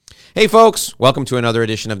Hey folks, welcome to another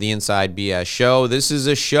edition of the Inside BS Show. This is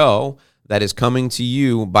a show that is coming to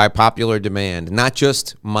you by popular demand, not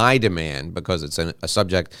just my demand because it's a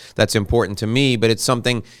subject that's important to me, but it's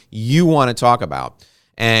something you want to talk about.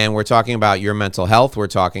 And we're talking about your mental health, we're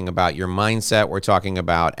talking about your mindset, we're talking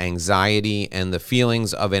about anxiety and the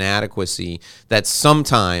feelings of inadequacy that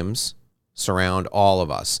sometimes surround all of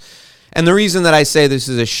us. And the reason that I say this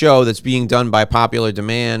is a show that's being done by popular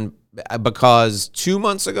demand because 2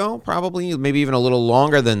 months ago, probably, maybe even a little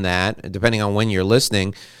longer than that, depending on when you're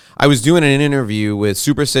listening, I was doing an interview with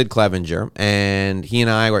Super Sid Clevenger, and he and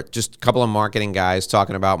I were just a couple of marketing guys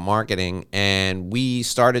talking about marketing, and we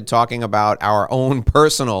started talking about our own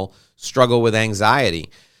personal struggle with anxiety.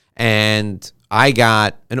 And I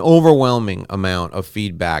got an overwhelming amount of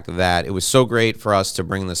feedback that it was so great for us to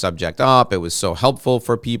bring the subject up. It was so helpful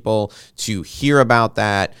for people to hear about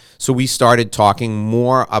that. So we started talking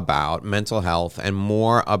more about mental health and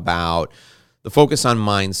more about the focus on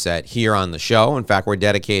mindset here on the show. In fact, we're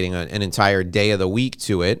dedicating an entire day of the week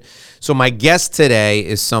to it. So my guest today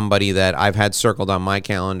is somebody that I've had circled on my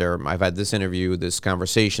calendar. I've had this interview, this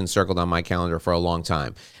conversation circled on my calendar for a long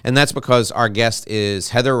time. And that's because our guest is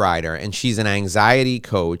Heather Ryder, and she's an anxiety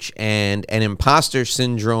coach and an imposter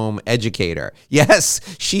syndrome educator. Yes,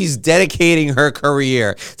 she's dedicating her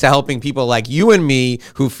career to helping people like you and me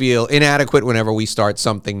who feel inadequate whenever we start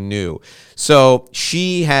something new. So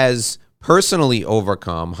she has personally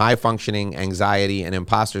overcome high-functioning anxiety and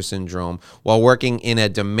imposter syndrome while working in a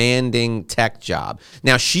demanding tech job.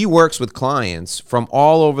 Now, she works with clients from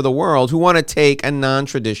all over the world who want to take a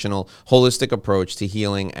non-traditional, holistic approach to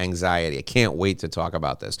healing anxiety. I can't wait to talk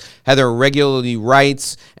about this. Heather regularly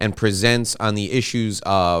writes and presents on the issues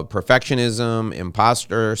of perfectionism,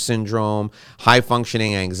 imposter syndrome,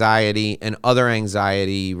 high-functioning anxiety, and other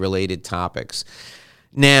anxiety-related topics.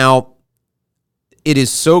 Now, it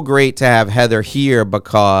is so great to have Heather here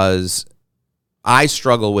because I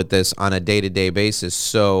struggle with this on a day-to-day basis.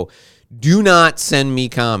 So do not send me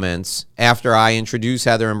comments after I introduce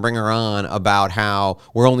Heather and bring her on about how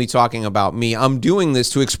we're only talking about me. I'm doing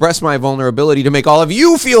this to express my vulnerability to make all of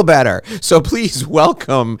you feel better. So please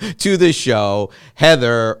welcome to the show,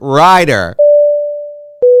 Heather Ryder.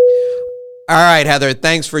 All right, Heather,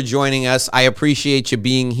 thanks for joining us. I appreciate you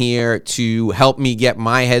being here to help me get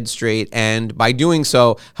my head straight, and by doing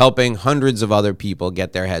so, helping hundreds of other people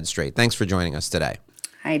get their head straight. Thanks for joining us today.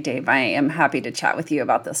 Hi, Dave. I am happy to chat with you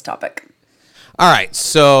about this topic. All right,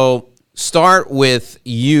 so start with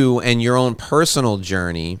you and your own personal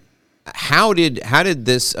journey. How did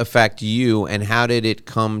this affect you, and how did it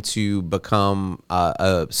come to become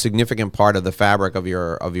a significant part of the fabric of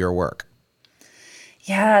your work?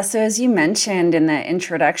 Yeah, so as you mentioned in the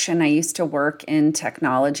introduction, I used to work in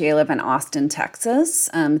technology. I live in Austin, Texas.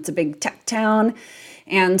 It's a big tech town.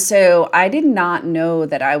 And so I did not know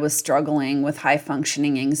that I was struggling with high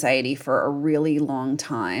functioning anxiety for a really long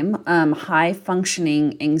time. High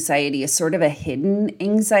functioning anxiety is sort of a hidden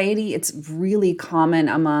anxiety. It's really common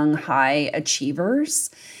among high achievers.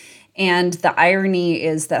 And the irony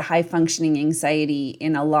is that high functioning anxiety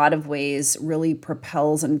in a lot of ways really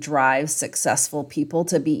propels and drives successful people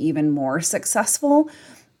to be even more successful.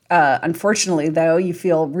 Unfortunately, though, you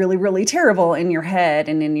feel really, really terrible in your head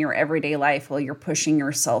and in your everyday life while you're pushing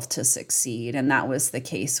yourself to succeed. And that was the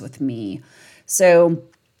case with me. So,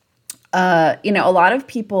 a lot of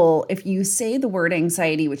people, if you say the word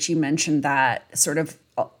anxiety, which you mentioned that sort of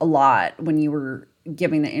a lot when you were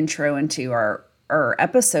giving the intro into our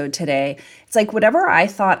episode today, it's like whatever I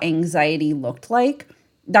thought anxiety looked like,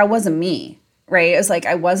 that wasn't me, right? It was like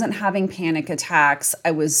I wasn't having panic attacks.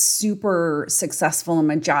 I was super successful in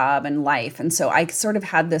my job and life. And so I sort of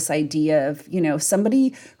had this idea of,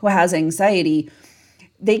 somebody who has anxiety,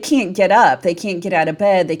 they can't get up, they can't get out of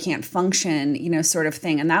bed, they can't function, sort of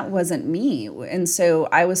thing. And that wasn't me. And so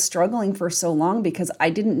I was struggling for so long because I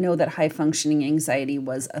didn't know that high functioning anxiety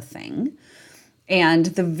was a thing. And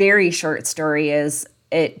the very short story is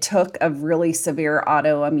it took a really severe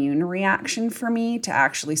autoimmune reaction for me to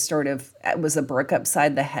actually it was a brick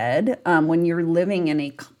upside the head. When you're living in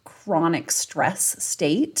a chronic stress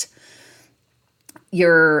state,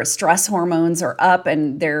 your stress hormones are up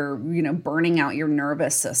and they're, burning out your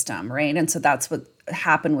nervous system, right? And so that's what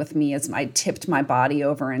happened with me is I tipped my body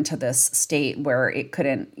over into this state where it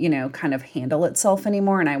couldn't, kind of handle itself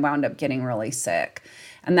anymore. And I wound up getting really sick.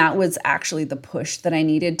 And that was actually the push that I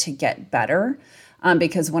needed to get better.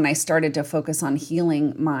 Because when I started to focus on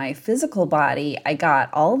healing my physical body, I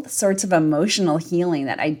got all sorts of emotional healing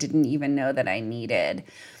that I didn't even know that I needed.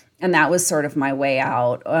 And that was sort of my way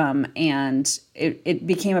out. And it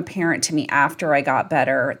became apparent to me after I got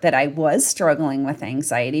better that I was struggling with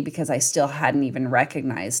anxiety because I still hadn't even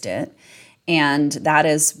recognized it. And that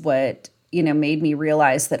is what, made me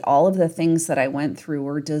realize that all of the things that I went through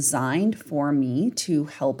were designed for me to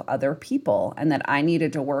help other people, and that I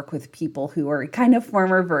needed to work with people who are kind of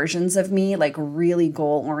former versions of me, like really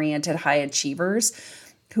goal-oriented high achievers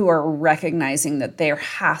who are recognizing that there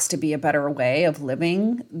has to be a better way of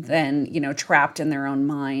living than, trapped in their own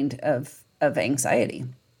mind of anxiety.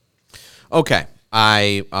 Okay.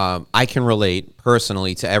 I can relate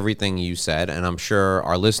personally to everything you said, and I'm sure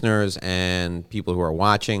our listeners and people who are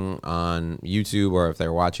watching on YouTube, or if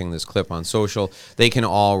they're watching this clip on social, they can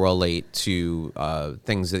all relate to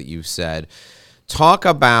things that you've said. Talk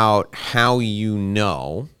about how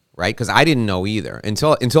right? Because I didn't know either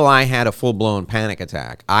until I had a full-blown panic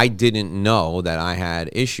attack. I didn't know that I had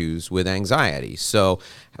issues with anxiety. So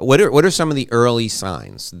what are some of the early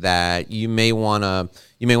signs that you may want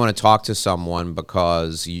to talk to someone,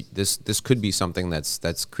 because this could be something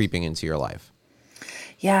that's creeping into your life?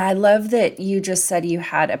 Yeah, I love that you just said you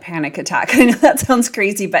had a panic attack. I know that sounds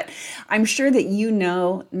crazy, but I'm sure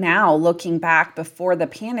that now, looking back before the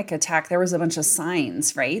panic attack, there was a bunch of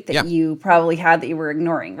signs, right? That you probably had that you were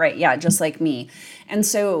ignoring, right? Yeah, just like me. And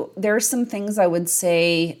so there's some things I would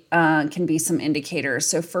say can be some indicators.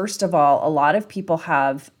 So first of all, a lot of people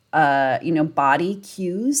have body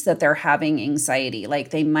cues that they're having anxiety.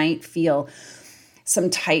 Like they might feel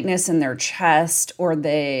some tightness in their chest, or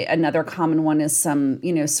another common one is some,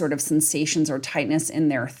 sort of sensations or tightness in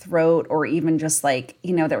their throat, or even just like,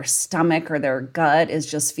 their stomach or their gut is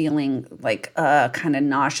just feeling like kind of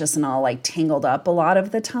nauseous and all like tangled up a lot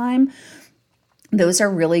of the time. Those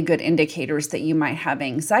are really good indicators that you might have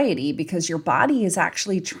anxiety, because your body is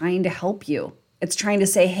actually trying to help you. It's trying to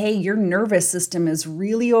say, hey, your nervous system is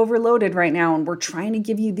really overloaded right now, and we're trying to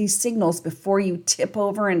give you these signals before you tip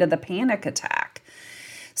over into the panic attack.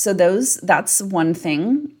 So that's one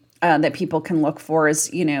thing that people can look for is,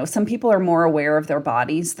 some people are more aware of their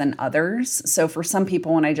bodies than others. So for some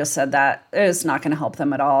people, when I just said that, it's not going to help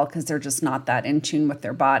them at all because they're just not that in tune with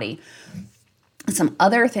their body. Some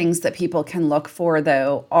other things that people can look for,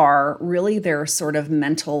 though, are really their sort of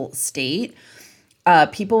mental state.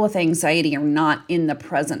 People with anxiety are not in the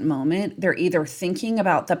present moment. They're either thinking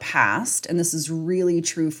about the past, and this is really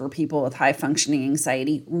true for people with high functioning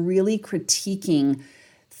anxiety, really critiquing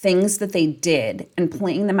things that they did and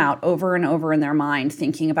playing them out over and over in their mind,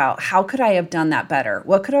 thinking about how could I have done that better?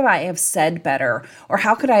 What could I have said better? Or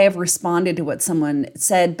how could I have responded to what someone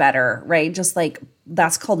said better, right? Just like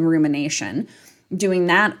that's called rumination, doing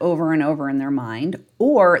that over and over in their mind.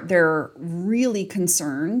 Or they're really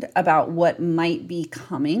concerned about what might be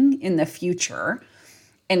coming in the future,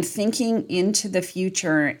 and thinking into the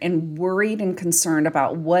future and worried and concerned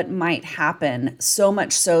about what might happen, so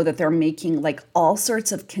much so that they're making like all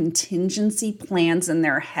sorts of contingency plans in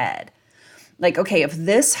their head. Like, okay, if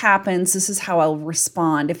this happens, this is how I'll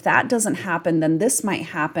respond. If that doesn't happen, then this might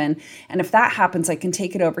happen. And if that happens, I can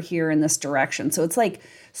take it over here in this direction. So it's like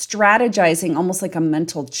strategizing, almost like a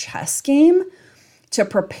mental chess game, to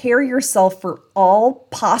prepare yourself for all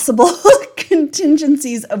possible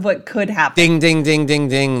contingencies of what could happen. Ding, ding, ding, ding,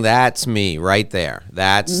 ding. That's me right there.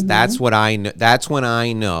 That's what I know. That's when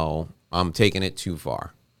I know I'm taking it too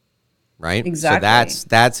far. Right? Exactly. So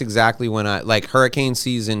that's exactly when like hurricane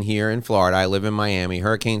season here in Florida. I live in Miami.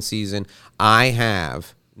 Hurricane season. I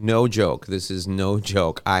have, no joke, this is no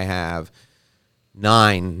joke, I have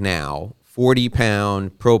 9 now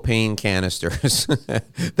 40-pound propane canisters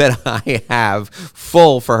that I have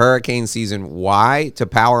full for hurricane season. Why? To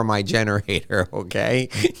power my generator, okay?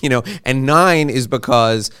 And 9 is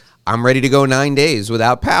because I'm ready to go 9 days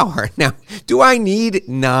without power. Now, do I need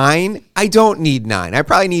 9? I don't need 9. I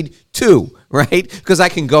probably need 2, right? Because I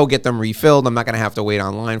can go get them refilled. I'm not going to have to wait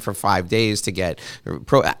online for 5 days to get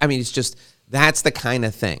it's just, that's the kind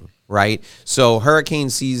of thing. Right. So hurricane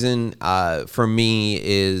season for me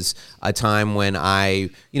is a time when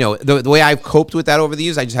the way I've coped with that over the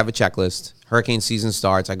years, I just have a checklist. Hurricane season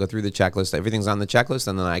starts. I go through the checklist. Everything's on the checklist.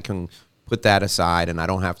 And then I can put that aside and I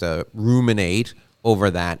don't have to ruminate over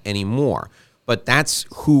that anymore. But that's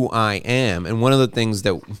who I am. And one of the things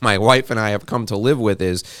that my wife and I have come to live with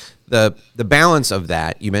is the balance of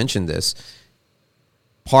that. You mentioned this.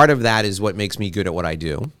 Part of that is what makes me good at what I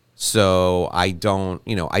do. So I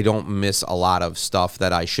don't miss a lot of stuff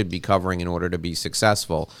that I should be covering in order to be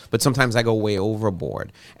successful. But sometimes I go way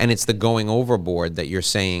overboard. And it's the going overboard that you're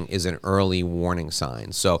saying is an early warning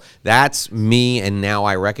sign. So that's me, and now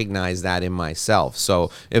I recognize that in myself.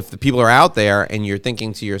 So if the people are out there and you're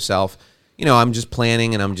thinking to yourself, I'm just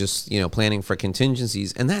planning and I'm just, planning for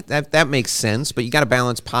contingencies. And that makes sense, but you got to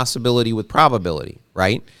balance possibility with probability,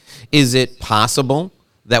 right? Is it possible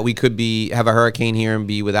that we could have a hurricane here and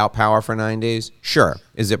be without power for 9 days? Sure.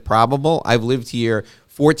 Is it probable? I've lived here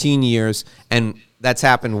 14 years and that's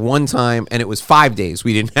happened one time and it was 5 days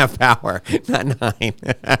we didn't have power, not 9.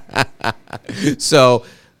 So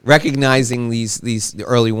recognizing these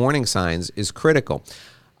early warning signs is critical.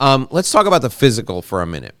 Let's talk about the physical for a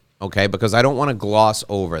minute, okay? Because I don't want to gloss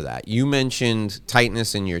over that. You mentioned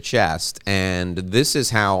tightness in your chest, and this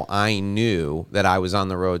is how I knew that I was on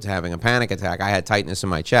the road to having a panic attack. I had tightness in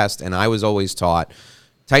my chest, and I was always taught,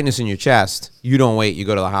 tightness in your chest, you don't wait, you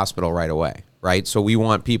go to the hospital right away, right? So we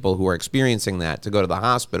want people who are experiencing that to go to the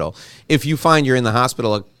hospital. If you find you're in the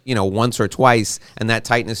hospital, once or twice, and that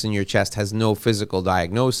tightness in your chest has no physical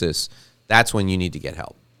diagnosis, that's when you need to get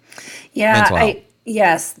help. Yeah,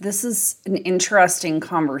 yes, this is an interesting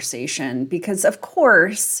conversation because, of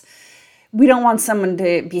course, we don't want someone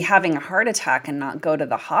to be having a heart attack and not go to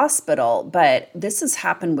the hospital, but this has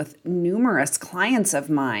happened with numerous clients of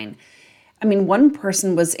mine. I mean, one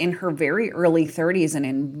person was in her very early 30s and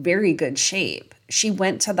in very good shape. She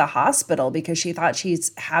went to the hospital because she thought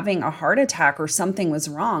she's having a heart attack or something was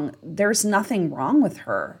wrong. There's nothing wrong with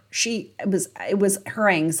her. It was her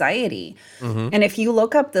anxiety. Mm-hmm. And if you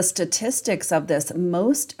look up the statistics of this,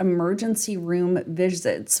 most emergency room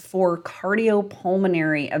visits for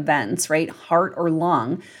cardiopulmonary events, right, heart or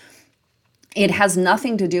lung, it has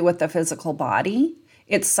nothing to do with the physical body.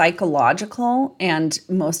 It's psychological, and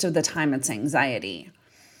most of the time it's anxiety.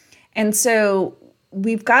 And so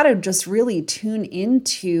we've got to just really tune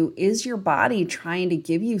into, is your body trying to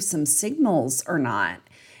give you some signals or not?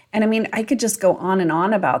 And I mean, I could just go on and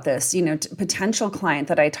on about this, potential client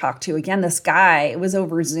that I talked to. Again, this guy, it was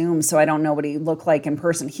over Zoom, so I don't know what he looked like in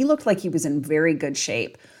person. He looked like he was in very good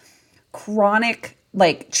shape. Chronic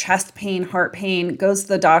chest pain, heart pain, goes to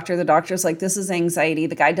the doctor. The doctor's like, this is anxiety.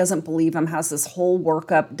 The guy doesn't believe him, has this whole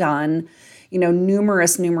workup done,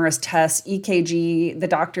 numerous tests, EKG. The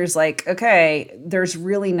doctor's like, okay, there's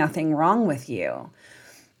really nothing wrong with you.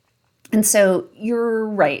 And so you're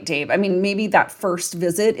right, Dave. I mean, maybe that first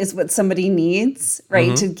visit is what somebody needs, right?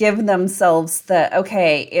 Mm-hmm. To give themselves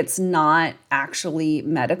okay, it's not actually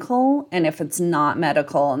medical. And if it's not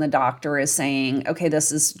medical and the doctor is saying, okay,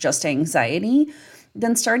 this is just anxiety,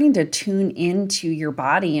 then starting to tune into your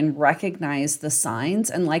body and recognize the signs.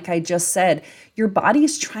 And like I just said, your body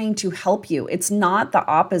is trying to help you. It's not the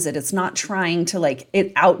opposite. It's not trying to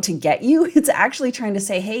it out to get you. It's actually trying to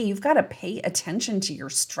say, hey, you've got to pay attention to your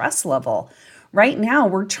stress level. Right now,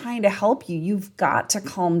 we're trying to help you. You've got to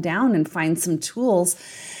calm down and find some tools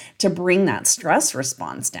to bring that stress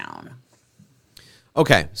response down.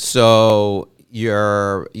 Okay, so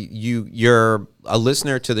you're a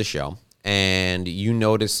listener to the show, and you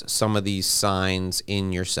notice some of these signs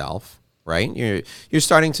in yourself, right? You're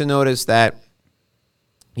starting to notice that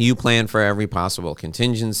you plan for every possible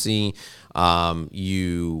contingency.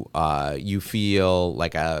 You feel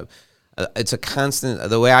like it's a constant.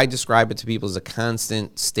 The way I describe it to people is a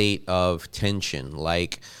constant state of tension.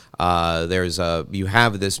 Like you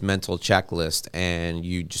have this mental checklist, and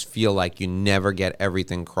you just feel like you never get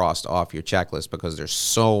everything crossed off your checklist because there's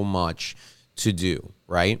so much to do,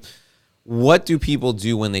 right? What do people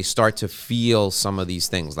do when they start to feel some of these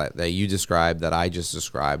things that you described, that I just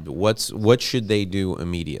described? What should they do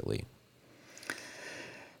immediately?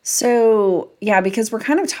 So, yeah, because we're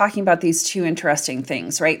kind of talking about these two interesting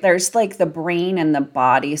things, right? There's the brain and the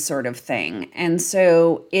body sort of thing. And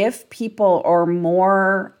so if people are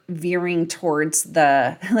more veering towards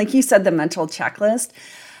like you said, the mental checklist,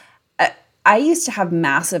 I used to have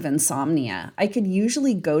massive insomnia. I could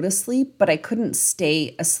usually go to sleep, but I couldn't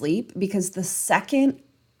stay asleep because the second,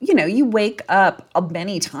 you wake up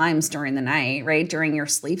many times during the night, right? During your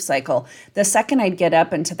sleep cycle. The second I'd get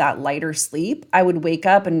up into that lighter sleep, I would wake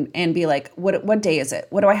up and be like, what day is it?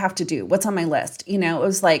 What do I have to do? What's on my list? It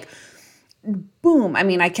was like, boom. I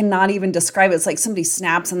mean, I cannot even describe it. It's like somebody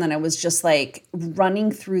snaps and then I was just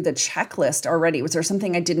running through the checklist already. Was there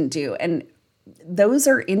something I didn't do? And those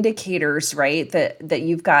are indicators, right, that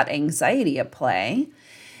you've got anxiety at play.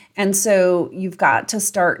 And so you've got to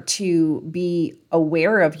start to be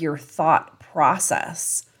aware of your thought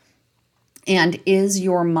process. And is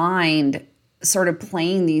your mind sort of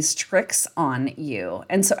playing these tricks on you?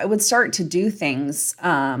 And so I would start to do things.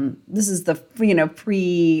 This is the,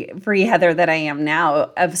 pre Heather that I am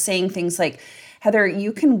now, of saying things like, Heather,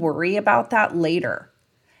 you can worry about that later.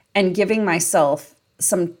 And giving myself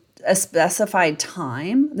a specified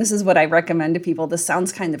time. This is what I recommend to people. This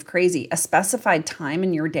sounds kind of crazy. A specified time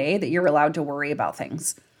in your day that you're allowed to worry about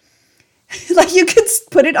things. Like you could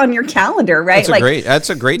put it on your calendar, right? That's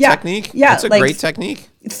a great yeah, technique. yeah, That's a like great technique.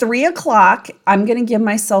 3 o'clock, I'm going to give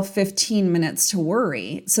myself 15 minutes to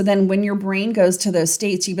worry. So then when your brain goes to those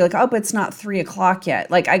states, you'd be like, oh, but it's not 3 o'clock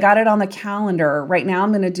yet. Like I got it on the calendar. Right now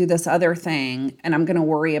I'm going to do this other thing and I'm going to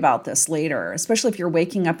worry about this later, especially if you're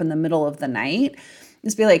waking up in the middle of the night.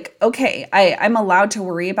 Just be like, okay, I'm allowed to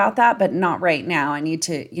worry about that, but not right now. I need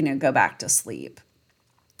to, go back to sleep.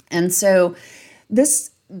 And so this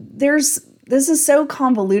is so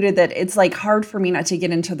convoluted that it's like hard for me not to get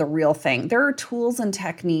into the real thing. There are tools and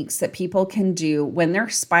techniques that people can do when they're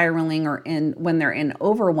spiraling or when they're in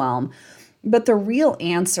overwhelm. But the real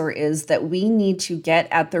answer is that we need to get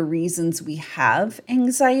at the reasons we have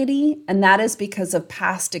anxiety. And that is because of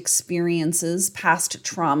past experiences, past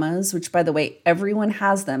traumas, which, by the way, everyone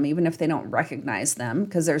has them, even if they don't recognize them,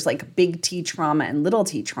 because there's like big T trauma and little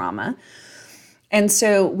t trauma. And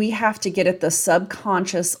so we have to get at the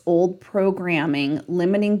subconscious old programming,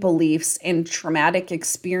 limiting beliefs, and traumatic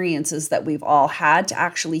experiences that we've all had to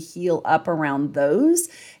actually heal up around those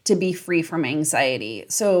to be free from anxiety.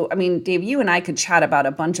 So, I mean, Dave, you and I could chat about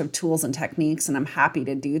a bunch of tools and techniques, and I'm happy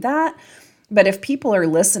to do that. But if people are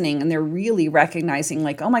listening and they're really recognizing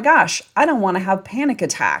like, oh my gosh, I don't want to have panic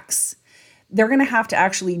attacks, they're going to have to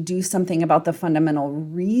actually do something about the fundamental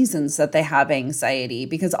reasons that they have anxiety,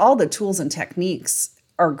 because all the tools and techniques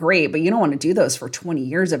are great, but you don't want to do those for 20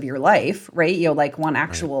 years of your life, right? You want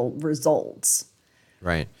actual results.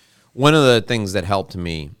 Right. One of the things that helped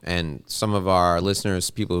me, and some of our listeners,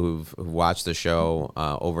 people who've watched the show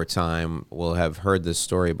over time, will have heard this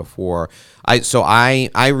story before.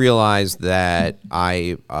 I realized that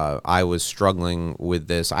I was struggling with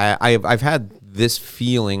this. I've had this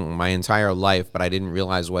feeling my entire life, but I didn't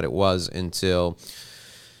realize what it was until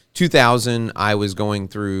 2000. I was going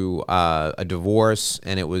through a divorce,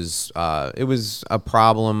 and it was a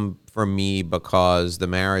problem for me because the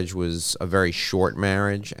marriage was a very short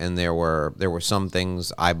marriage, and there were some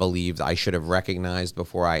things I believed I should have recognized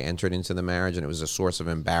before I entered into the marriage, and it was a source of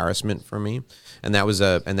embarrassment for me, and that was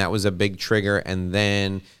a big trigger. And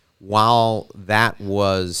then while that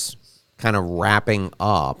was kind of wrapping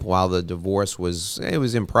up, while the divorce was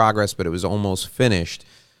in progress, but it was almost finished,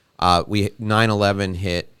 9/11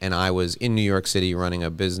 hit, and I was in New York City running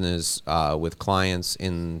a business with clients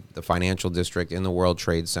in the financial district in the World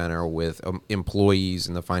Trade Center, with employees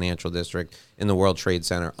in the financial district in the World Trade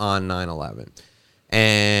Center on 9/11,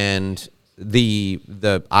 and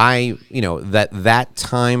that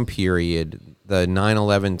time period, the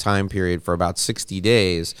 9/11 time period, for about 60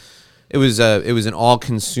 days. It was an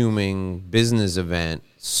all-consuming business event,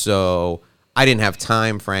 so I didn't have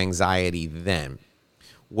time for anxiety then.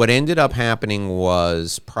 What ended up happening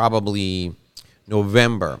was probably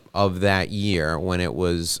November of that year, when it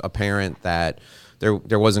was apparent that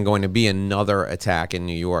there wasn't going to be another attack in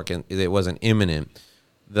New York, and it wasn't imminent.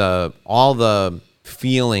 All the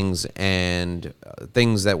feelings and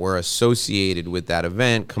things that were associated with that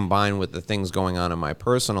event, combined with the things going on in my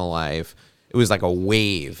personal life, it was like a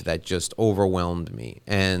wave that just overwhelmed me.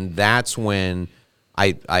 And that's when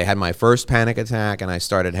I had my first panic attack, and I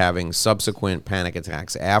started having subsequent panic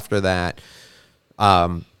attacks after that,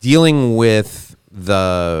 dealing with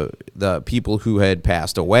the people who had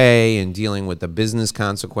passed away and dealing with the business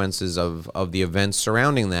consequences of the events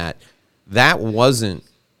surrounding that. That wasn't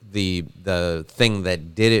the thing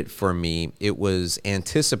that did it for me. It was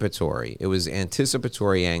anticipatory. It was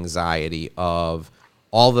anticipatory anxiety of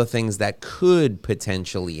all the things that could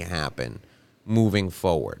potentially happen moving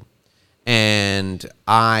forward. And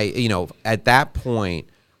at that point,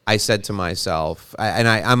 I said to myself, and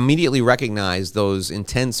I immediately recognized those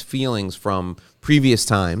intense feelings from previous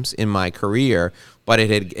times in my career, but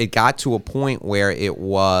it got to a point where it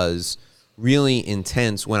was really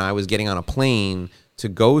intense when I was getting on a plane to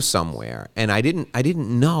go somewhere, and I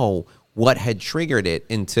didn't know what had triggered it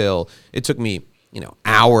until it took me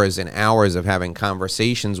hours and hours of having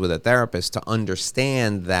conversations with a therapist to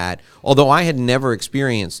understand that although I had never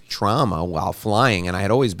experienced trauma while flying, and I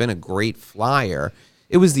had always been a great flyer,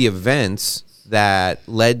 it was the events that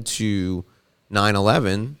led to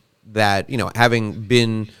 9/11 that, having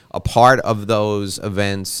been a part of those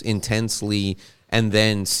events intensely, and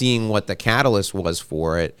then seeing what the catalyst was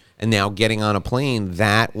for it, and now getting on a plane,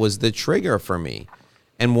 that was the trigger for me.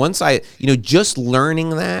 And once just learning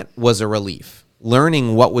that was a relief.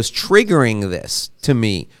 Learning what was triggering this to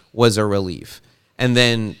me was a relief. And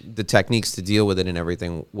then the techniques to deal with it and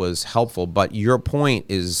everything was helpful. But your point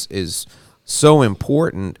is so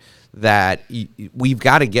important, that we've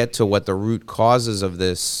got to get to what the root causes of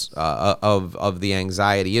this, of the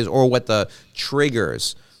anxiety is, or what the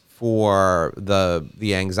triggers for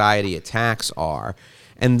the anxiety attacks are.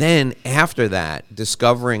 And then after that,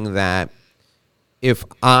 discovering that if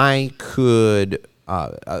I could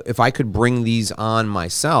bring these on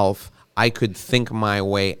myself, I could think my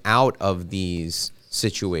way out of these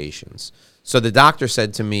situations. So the doctor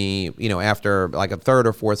said to me, after like a third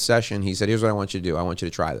or fourth session, he said, "Here's what I want you to do. I want you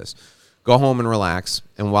to try this. Go home and relax.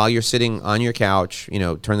 And while you're sitting on your couch,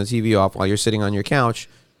 turn the TV off. While you're sitting on your couch,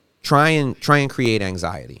 try and create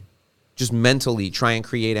anxiety. Just mentally try and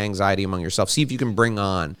create anxiety among yourself. See if you can bring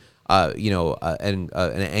on, an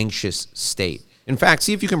anxious state. In fact,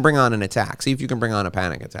 see if you can bring on an attack. See if you can bring on a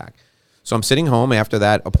panic attack." So I'm sitting home after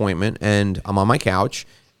that appointment, and I'm on my couch,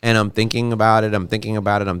 and I'm thinking about it.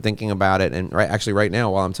 And right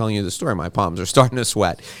now, while I'm telling you the story, my palms are starting to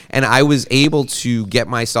sweat. And I was able to get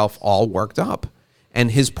myself all worked up.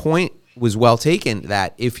 And his point was well taken,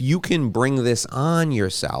 that if you can bring this on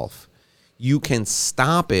yourself, you can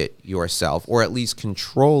stop it yourself, or at least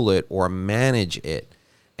control it or manage it.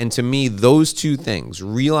 And to me, those two things,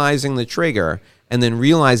 realizing the trigger and then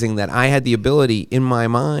realizing that I had the ability in my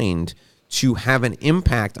mind to have an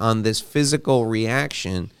impact on this physical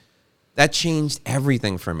reaction, that changed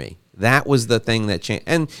everything for me. That was the thing that changed.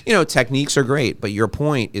 And, techniques are great, but your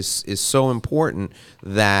point is so important,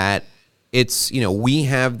 that it's, we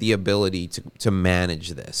have the ability to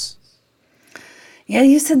manage this. Yeah,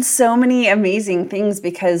 you said so many amazing things,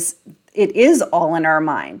 because it is all in our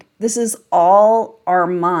mind. This is all our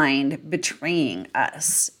mind betraying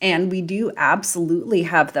us. And we do absolutely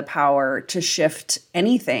have the power to shift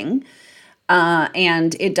anything.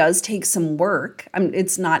 And it does take some work.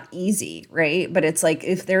 It's not easy, right? But it's like,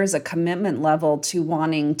 if there's a commitment level to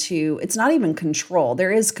wanting to, it's not even control.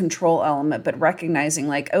 There is control element, but recognizing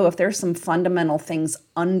like, if there's some fundamental things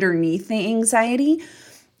underneath the anxiety,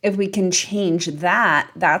 if we can change that,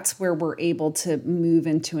 that's where we're able to move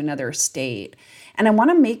into another state. And I want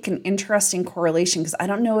to make an interesting correlation, because I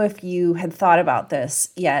don't know if you had thought about this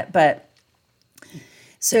yet, but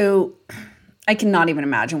so I cannot even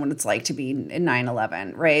imagine what it's like to be in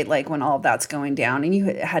 9/11, right? Like when all of that's going down and you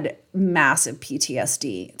had massive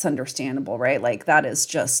PTSD. It's understandable, right? Like that is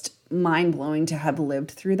just mind-blowing to have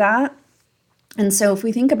lived through that. And so if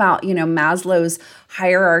we think about, Maslow's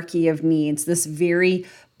hierarchy of needs, this very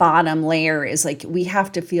bottom layer is like, we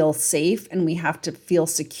have to feel safe and we have to feel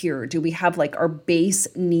secure. Do we have like our base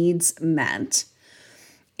needs met?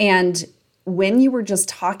 And when you were just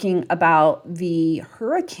talking about the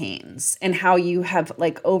hurricanes and how you have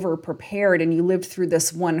like over prepared and you lived through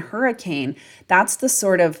this one hurricane, that's the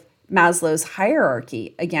sort of Maslow's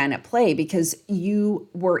hierarchy again at play, because you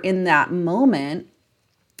were in that moment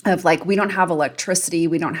of like, we don't have electricity,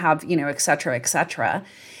 we don't have, et cetera, et cetera.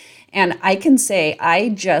 And I can say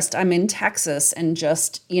I'm in Texas, and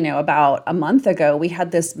just, about a month ago, we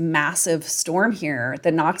had this massive storm here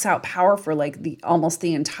that knocks out power for like almost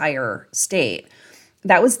the entire state.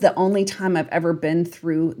 That was the only time I've ever been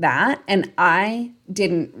through that. And I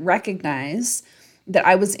didn't recognize that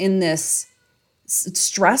I was in this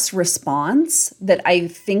stress response that I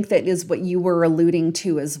think that is what you were alluding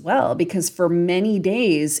to as well, because for many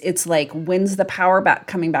days it's like, when's the power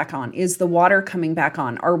coming back on? Is the water coming back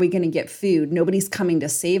on? Are we going to get food? Nobody's coming to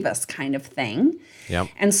save us, kind of thing. Yep.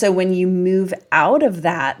 And so when you move out of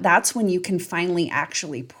that, that's when you can finally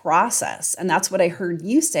actually process. And that's what I heard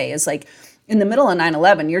you say is like, in the middle of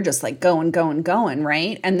 9/11, you're just like going,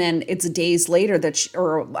 right? And then it's days later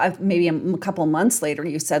or maybe a couple months later,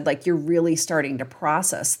 you said like you're really starting to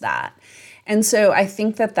process that. And so I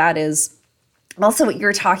think that is also what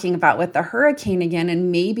you're talking about with the hurricane again,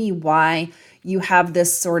 and maybe why you have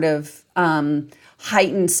this sort of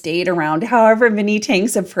heightened state around however many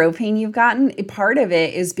tanks of propane you've gotten. Part of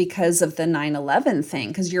it is because of the 9/11 thing,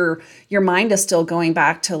 because your mind is still going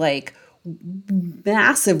back to like,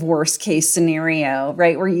 massive worst case scenario,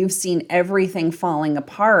 right? Where you've seen everything falling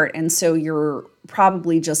apart. And so you're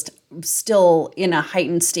probably just still in a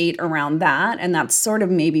heightened state around that. And that's sort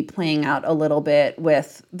of maybe playing out a little bit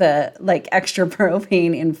with the like extra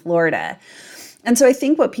propane in Florida. And so I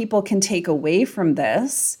think what people can take away from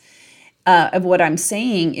this, of what I'm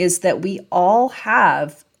saying, is that we all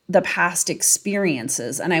have the past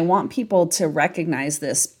experiences. And I want people to recognize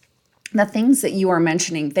this. The things that you are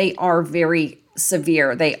mentioning, they are very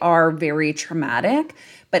severe. They are very traumatic,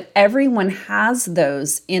 but everyone has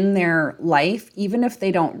those in their life, even if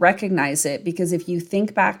they don't recognize it. Because if you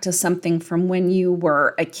think back to something from when you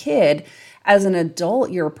were a kid, as an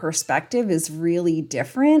adult, your perspective is really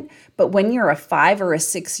different. But when you're a 5 or a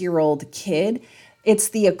 6-year-old kid, it's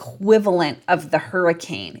the equivalent of the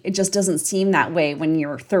hurricane. It just doesn't seem that way when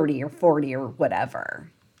you're 30 or 40 or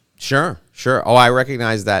whatever. Sure, sure. Oh, I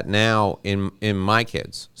recognize that now in my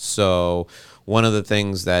kids. So one of the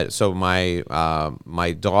things that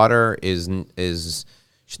my daughter is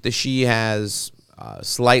she has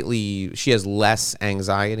she has less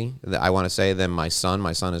anxiety, I want to say, than my son.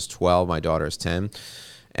 My son is 12. My daughter is 10.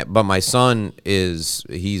 But my son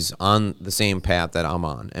he's on the same path that I'm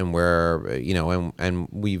on, and and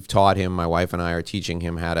we've taught him. My wife and I are teaching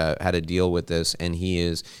him how to deal with this, and he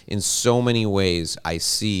is, in so many ways, I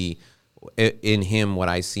see in him what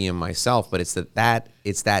I see in myself. But it's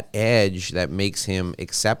that edge that makes him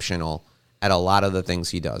exceptional at a lot of the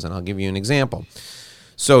things he does. And I'll give you an example.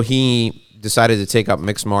 So he decided to take up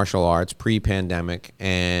mixed martial arts pre-pandemic,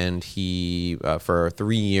 and he for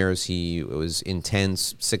 3 years he was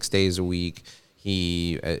intense, 6 days a week.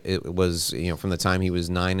 It was, from the time he was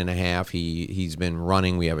 9.5, he's been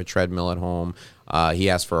running. We have a treadmill at home. He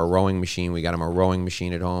asked for a rowing machine. We got him a rowing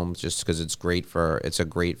machine at home just because it's a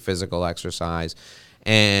great physical exercise.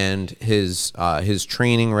 And his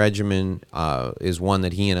training regimen is one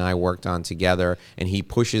that he and I worked on together, and he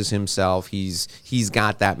pushes himself. He's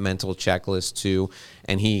got that mental checklist too,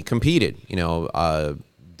 and he competed,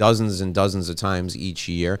 dozens and dozens of times each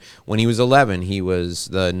year. When he was 11, he was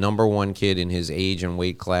the number one kid in his age and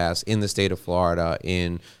weight class in the state of Florida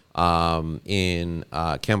in Kempo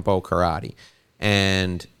karate,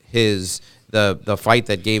 and the fight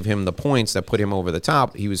that gave him the points that put him over the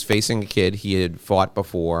top, he was facing a kid he had fought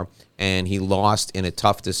before, and he lost in a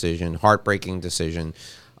tough decision, heartbreaking decision,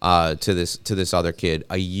 to this other kid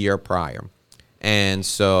a year prior. And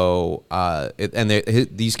so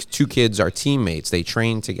these two kids are teammates. They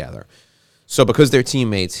train together. So because they're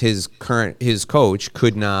teammates, his coach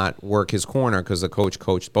could not work his corner because the coach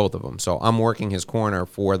coached both of them. So I'm working his corner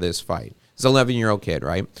for this fight. He's an 11-year-old kid,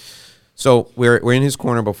 right? So we're in his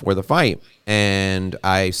corner before the fight, and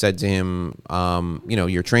I said to him,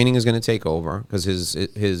 your training is going to take over, because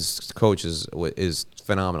his coach is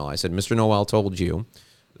phenomenal. I said, Mr. Noel told you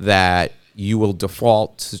that you will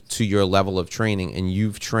default to your level of training, and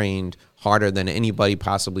you've trained harder than anybody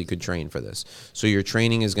possibly could train for this. So your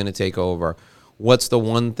training is going to take over. What's the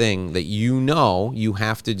one thing that you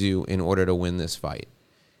have to do in order to win this fight?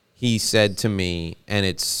 He said to me, and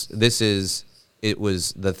it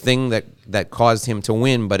was the thing that caused him to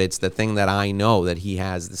win, but it's the thing that I know that he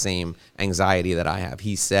has the same anxiety that I have.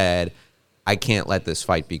 He said, I can't let this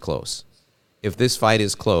fight be close. If this fight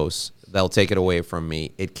is close, they'll take it away from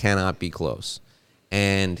me. It cannot be close.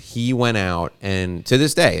 And he went out, and to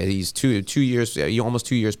this day, he's almost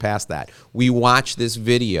 2 years past that. We watched this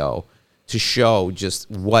video to show just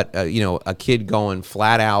what a kid going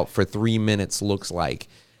flat out for 3 minutes looks like.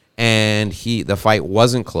 And the fight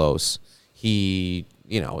wasn't close. He,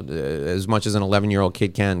 as much as an 11-year-old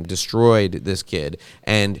kid can, destroyed this kid.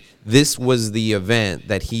 And this was the event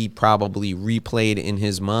that he probably replayed in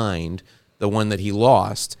his mind, the one that he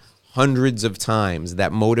lost, hundreds of times,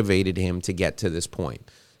 that motivated him to get to this point.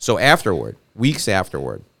 So weeks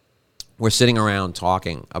afterward, we're sitting around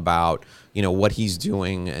talking about, what he's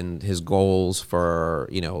doing and his goals for,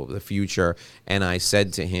 the future. And I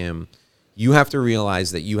said to him, you have to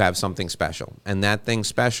realize that you have something special, and that thing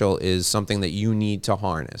special is something that you need to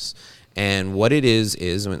harness. And what it is,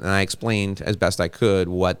 and I explained as best I could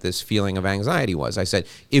what this feeling of anxiety was. I said,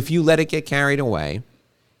 if you let it get carried away,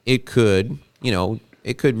 it could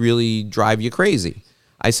really drive you crazy.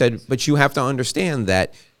 I said, but you have to understand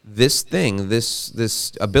that this thing,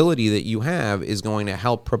 this ability that you have is going to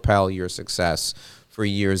help propel your success for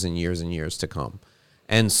years and years and years to come.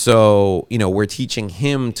 And so, we're teaching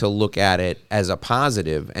him to look at it as a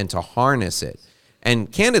positive and to harness it.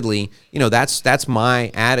 And candidly, that's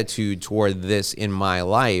my attitude toward this in my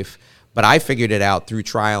life. But I figured it out through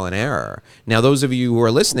trial and error. Now, those of you who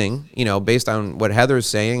are listening, based on what Heather's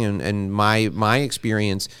saying and my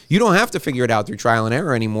experience, you don't have to figure it out through trial and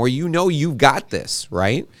error anymore. You've got this,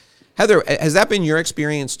 right? Heather, has that been your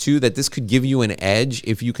experience too, that this could give you an edge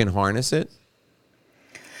if you can harness it?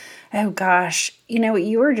 Oh gosh, what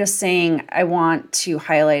you were just saying, I want to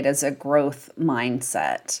highlight as a growth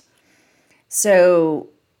mindset. So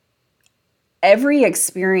every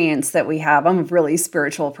experience that we have, I'm a really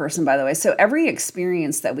spiritual person, by the way. So every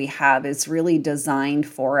experience that we have is really designed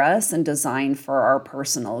for us and designed for our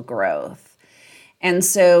personal growth. And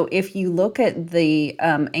so if you look at the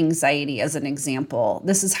anxiety as an example,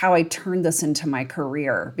 this is how I turned this into my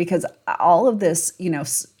career, because all of this,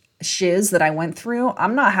 shiz that I went through,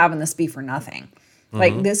 I'm not having this be for nothing. Mm-hmm.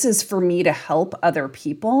 Like, this is for me to help other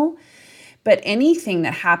people. But anything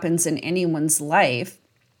that happens in anyone's life,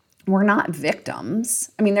 we're not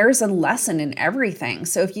victims. I mean, there's a lesson in everything.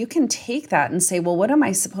 So if you can take that and say, well, what am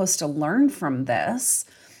I supposed to learn from this?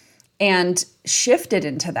 and shifted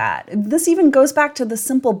into that. This even goes back to the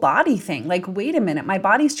simple body thing. Like, wait a minute, my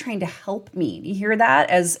body's trying to help me. You hear that?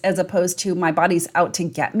 As opposed to my body's out to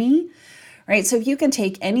get me, right? So if you can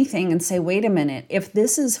take anything and say, wait a minute, if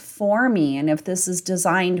this is for me and if this is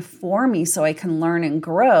designed for me so I can learn and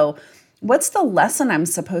grow, what's the lesson I'm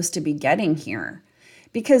supposed to be getting here?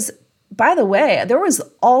 Because by the way, there was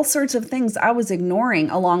all sorts of things I was ignoring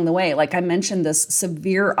along the way. Like I mentioned, this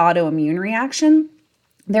severe autoimmune reaction.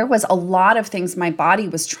 There was a lot of things my body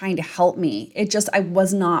was trying to help me. I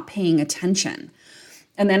was not paying attention.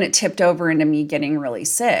 And then it tipped over into me getting really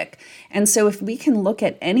sick. And so if we can look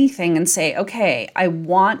at anything and say, okay, I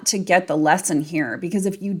want to get the lesson here, because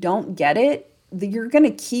if you don't get it, you're going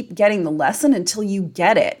to keep getting the lesson until you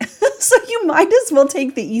get it. So you might as well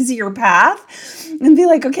take the easier path and be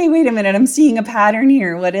like, okay, wait a minute, I'm seeing a pattern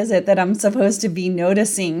here. What is it that I'm supposed to be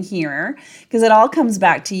noticing here? Because it all comes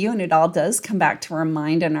back to you, and it all does come back to our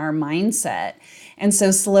mind and our mindset. And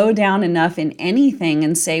so slow down enough in anything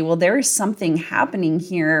and say, well, there is something happening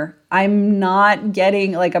here. I'm not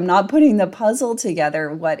putting the puzzle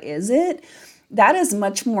together. What is it? That is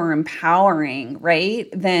much more empowering, right?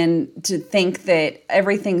 Than to think that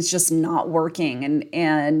everything's just not working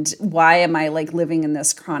and why am I like living in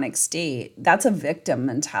this chronic state? That's a victim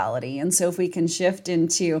mentality. And so if we can shift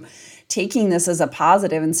into taking this as a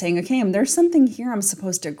positive and saying, okay, there's something here I'm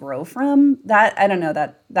supposed to grow from, that, I don't know,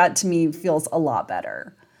 that to me feels a lot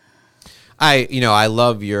better. I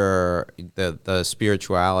love the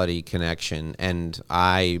spirituality connection, and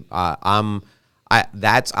I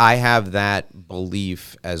have that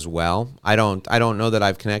belief as well. I don't know that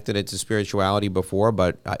I've connected it to spirituality before,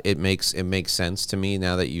 but it makes sense to me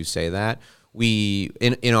now that you say that. We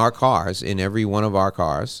in our cars, in every one of our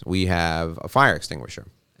cars, we have a fire extinguisher.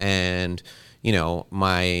 And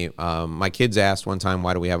my kids asked one time,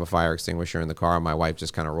 why do we have a fire extinguisher in the car? My wife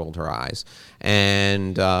just kind of rolled her eyes,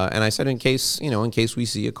 and I said, in case we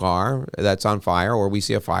see a car that's on fire or we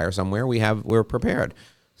see a fire somewhere, we're prepared.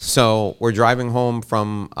 So we're driving home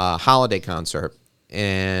from a holiday concert,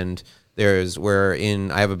 and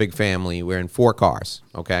I have a big family. We're in 4 cars.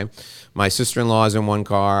 Okay, my sister-in-law is in one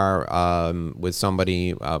car with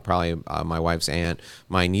somebody, probably my wife's aunt.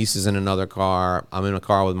 My niece is in another car. I'm in a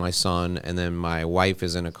car with my son, and then my wife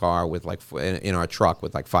is in a car with in our truck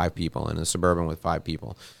with 5 people, in a Suburban with 5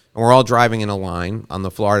 people, and we're all driving in a line on the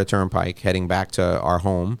Florida Turnpike heading back to our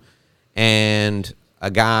home, and a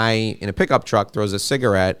guy in a pickup truck throws a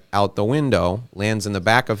cigarette out the window, lands in the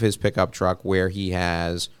back of his pickup truck where he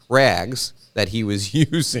has rags that he was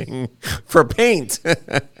using for paint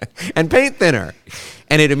and paint thinner,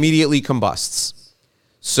 and it immediately combusts.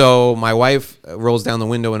 So my wife rolls down the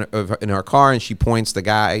window in her car, and she points the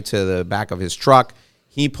guy to the back of his truck.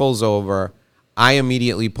 He pulls over. I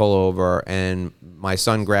immediately pull over, and my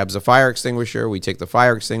son grabs a fire extinguisher. We take the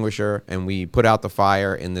fire extinguisher, and we put out the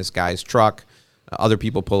fire in this guy's truck. Other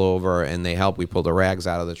people pull over and they help. We pull the rags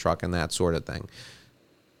out of the truck and that sort of thing.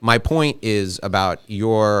 My point is about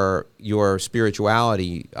your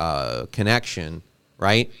spirituality connection,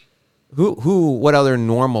 right? What other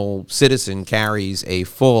normal citizen carries a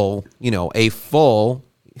full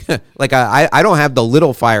like I don't have the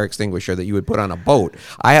little fire extinguisher that you would put on a boat.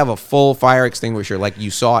 I have a full fire extinguisher like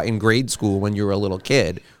you saw in grade school when you were a little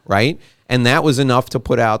kid, right? And that was enough to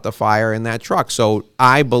put out the fire in that truck. So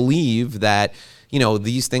I believe that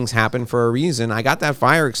these things happen for a reason. I got that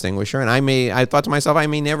fire extinguisher, and I thought to myself, I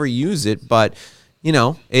may never use it, but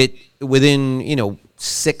it within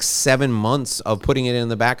 6-7 months of putting it in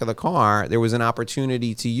the back of the car, there was an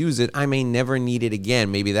opportunity to use it. I may never need it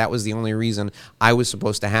again. Maybe that was the only reason I was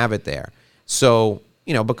supposed to have it there. So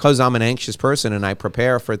because I'm an anxious person and I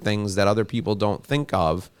prepare for things that other people don't think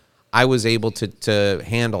of, I was able to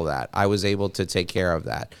handle that. I was able to take care of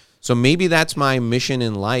that. So maybe that's my mission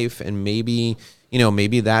in life, and maybe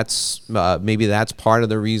that's part of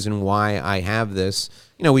the reason why I have this.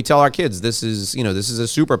 We tell our kids this is a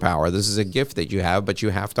superpower. This is a gift that you have, but you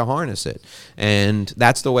have to harness it. And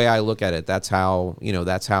that's the way I look at it. That's how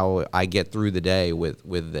I get through the day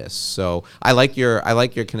with this. So I like your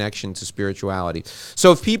connection to spirituality.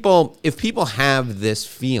 So if people have this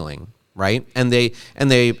feeling, right? And they,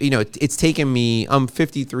 it's taken me, I'm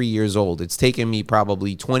 53 years old. It's taken me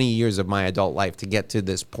probably 20 years of my adult life to get to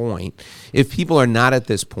this point. If people are not at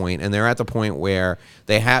this point and they're at the point where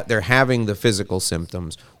they're having the physical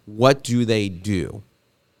symptoms, what do they do?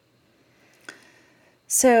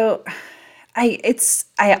 So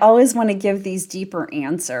I always want to give these deeper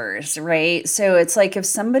answers, right? So it's like if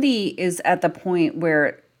somebody is at the point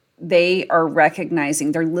where they are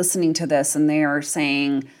recognizing, they're listening to this and they are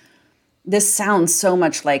saying, this sounds so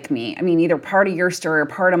much like me. I mean, either part of your story or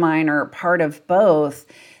part of mine or part of both.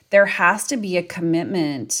 There has to be a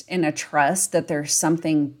commitment and a trust that there's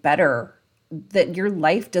something better, that your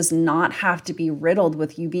life does not have to be riddled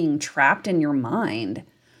with you being trapped in your mind.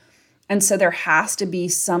 And so there has to be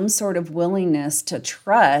some sort of willingness to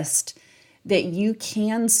trust that you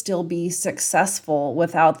can still be successful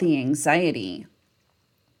without the anxiety.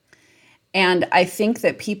 And I think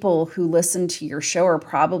that people who listen to your show are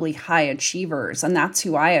probably high achievers, and that's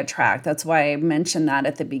who I attract. That's why I mentioned that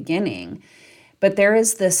at the beginning. But there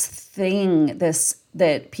is this thing, this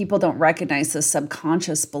that people don't recognize, this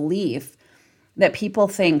subconscious belief that people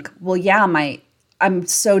think, well, yeah, I'm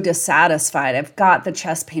so dissatisfied. I've got the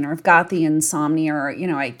chest pain, or I've got the insomnia, or,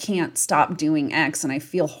 I can't stop doing X and I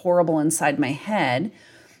feel horrible inside my head.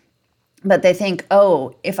 But they think,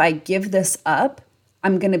 oh, if I give this up,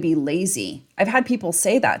 I'm going to be lazy. I've had people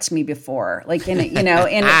say that to me before, like in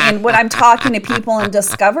when I'm talking to people in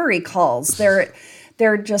discovery calls,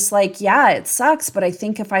 they're just like, yeah, it sucks, but I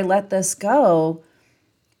think if I let this go,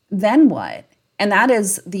 then what? And that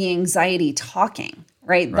is the anxiety talking,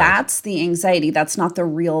 right? That's the anxiety. That's not the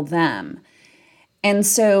real them. And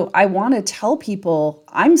so I want to tell people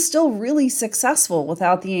I'm still really successful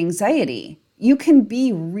without the anxiety. You can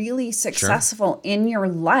be really successful in your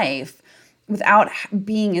life without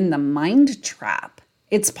being in the mind trap.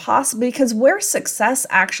 It's possible, because where success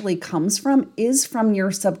actually comes from is from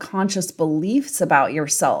your subconscious beliefs about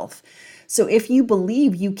yourself. So if you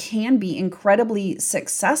believe you can be incredibly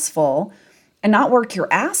successful and not work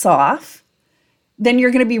your ass off, then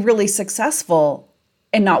you're going to be really successful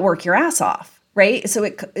and not work your ass off, right? So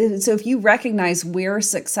if you recognize where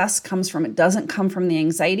success comes from, it doesn't come from the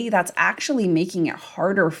anxiety, that's actually making it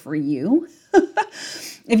harder for you.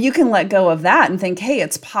 If you can let go of that and think, hey,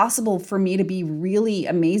 it's possible for me to be really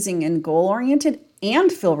amazing and goal-oriented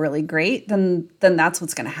and feel really great, then that's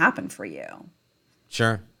what's going to happen for you.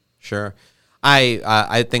 Sure.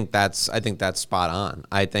 I think that's spot on.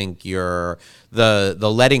 I think the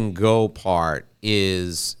letting go part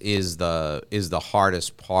is the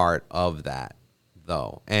hardest part of that,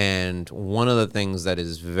 though. And one of the things that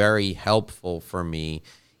is very helpful for me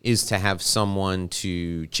is to have someone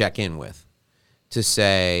to check in with, to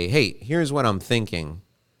say, hey, here's what I'm thinking.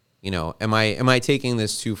 Am I taking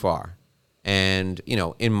this too far? And,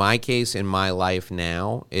 in my case, in my life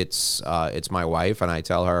now, it's my wife, and I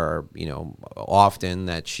tell her, often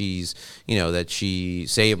that that she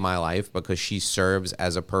saved my life, because she serves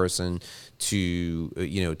as a person to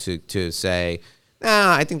say,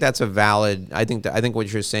 I think that's I think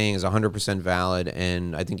what you're saying is 100% valid,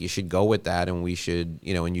 and I think you should go with that, and we should,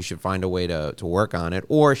 and you should find a way to work on it.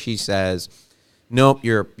 Or she says, nope,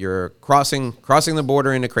 you're crossing the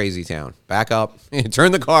border into crazy town. Back up,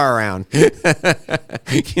 turn the car around.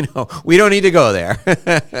 We don't need to go there.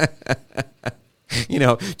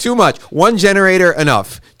 Too much. 1 generator,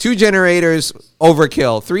 enough. 2 generators,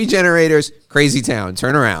 overkill. 3 generators, crazy town.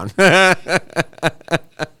 Turn around.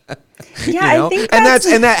 Yeah, I think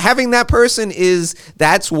having that person it's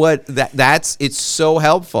so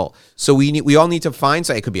helpful. So we all need to find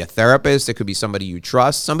somebody. It could be a therapist, it could be somebody you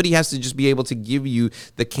trust. Somebody has to just be able to give you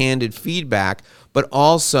the candid feedback, but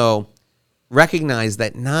also recognize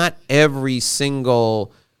that not every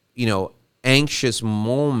single, anxious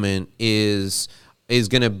moment is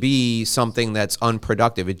going to be something that's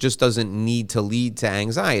unproductive. It just doesn't need to lead to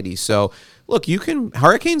anxiety. So look,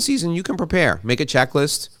 hurricane season, you can prepare, make a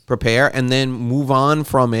checklist, prepare, and then move on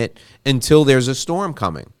from it until there's a storm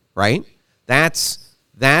coming, right? That's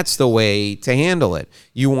the way to handle it.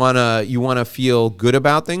 You want to feel good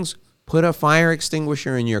about things? Put a fire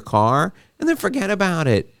extinguisher in your car and then forget about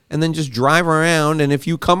it. And then just drive around, and if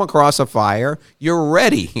you come across a fire, you're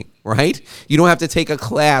ready, right? You don't have to take a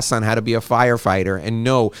class on how to be a firefighter and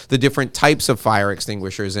know the different types of fire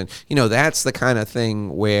extinguishers. And, that's the kind of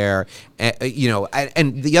thing where,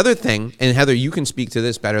 and the other thing, and Heather, you can speak to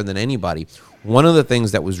this better than anybody, one of the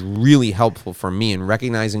things that was really helpful for me in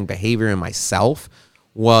recognizing behavior in myself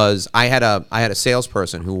was I had a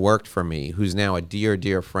salesperson who worked for me, who's now a dear,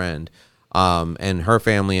 dear friend. And her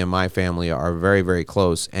family and my family are very, very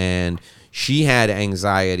close. And she had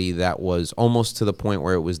anxiety that was almost to the point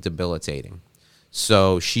where it was debilitating.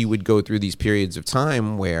 So she would go through these periods of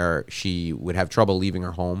time where she would have trouble leaving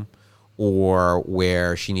her home, or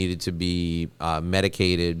where she needed to be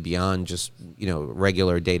medicated beyond just,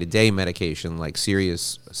 regular day-to-day medication, like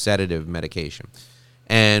serious sedative medication.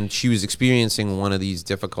 And she was experiencing one of these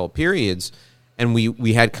difficult periods. And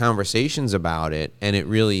we had conversations about it, and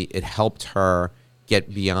it helped her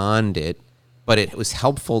get beyond it. but it was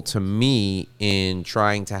helpful to me in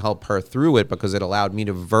trying to help her through it because it allowed me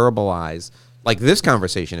to verbalize, like this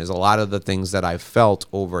conversation is a lot of the things that I've felt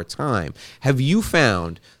over time. Have you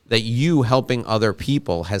found that you helping other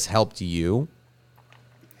people has helped you?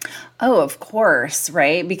 Oh, of course,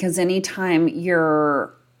 right? Because anytime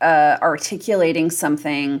you're articulating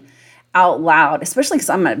something out loud, especially because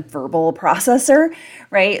I'm a verbal processor,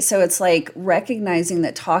 right? So it's like recognizing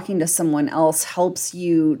that talking to someone else helps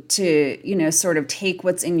you to, sort of take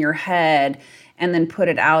what's in your head and then put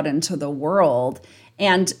it out into the world.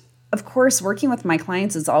 And of course, working with my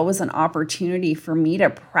clients is always an opportunity for me to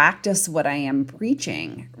practice what I am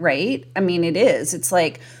preaching, right? I mean, it is. It's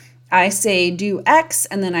like I say do X,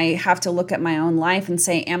 and then I have to look at my own life and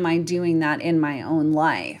say, am I doing that in my own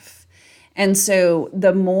life? And so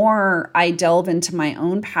the more I delve into my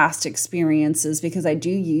own past experiences, because I do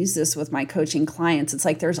use this with my coaching clients, it's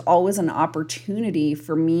like there's always an opportunity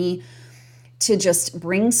for me to just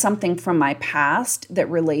bring something from my past that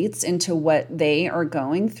relates into what they are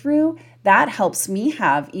going through. That helps me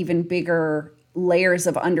have even bigger layers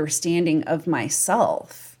of understanding of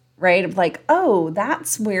myself, right? Of like, oh,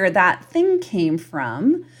 that's where that thing came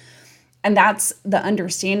from. And that's the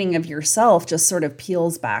understanding of yourself just sort of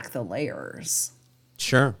peels back the layers.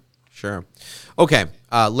 Sure. Okay,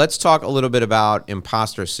 let's talk a little bit about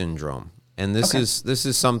imposter syndrome. And this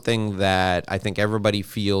is something that I think everybody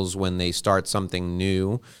feels when they start something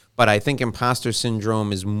new. But I think imposter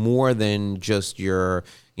syndrome is more than just your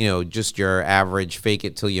average fake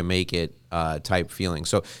it till you make it type feeling.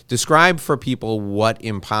 So describe for people what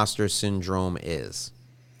imposter syndrome is.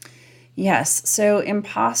 Yes. So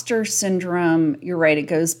imposter syndrome, you're right, it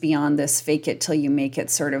goes beyond this fake it till you make it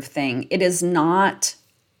sort of thing. It is not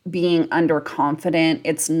being underconfident.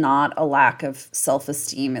 It's not a lack of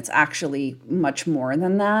self-esteem. It's actually much more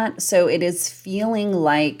than that. So it is feeling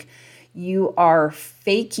like you are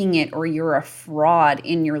faking it or you're a fraud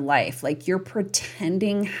in your life. Like you're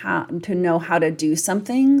pretending to know how to do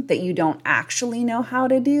something that you don't actually know how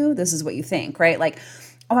to do. This is what you think, right? Like,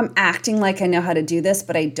 oh, I'm acting like I know how to do this,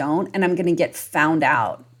 but I don't, and I'm going to get found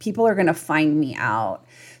out. People are going to find me out.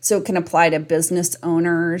 So it can apply to business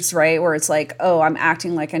owners, right? Where it's like, oh, I'm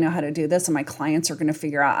acting like I know how to do this, and my clients are going to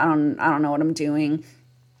figure out I don't know what I'm doing.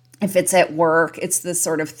 If it's at work, it's this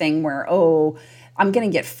sort of thing where, oh, I'm going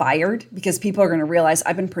to get fired because people are going to realize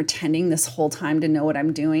I've been pretending this whole time to know what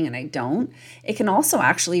I'm doing and I don't. It can also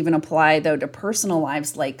actually even apply, though, to personal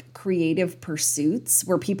lives like creative pursuits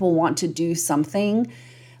where people want to do something.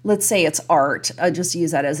 Let's say it's art. I'll just use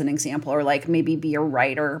that as an example, or like maybe be a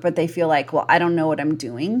writer, but they feel like, well, I don't know what I'm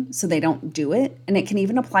doing, so they don't do it. And it can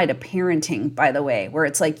even apply to parenting, by the way, where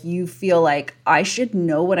it's like you feel like I should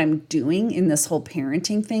know what I'm doing in this whole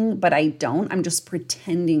parenting thing, but I don't. I'm just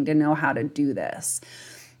pretending to know how to do this.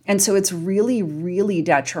 And so it's really, really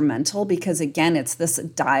detrimental because, again, it's this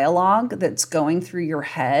dialogue that's going through your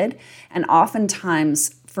head. And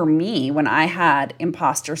oftentimes, for me, when I had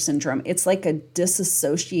imposter syndrome, it's like a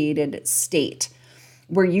disassociated state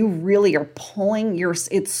where you really are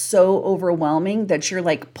it's so overwhelming that you're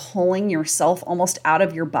like pulling yourself almost out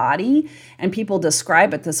of your body. And people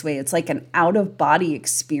describe it this way. It's like an out-of-body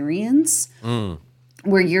experience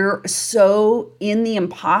where you're so in the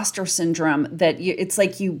imposter syndrome that it's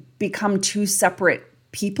like you become two separate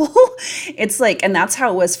people. It's like, and that's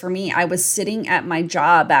how it was for me. I was sitting at my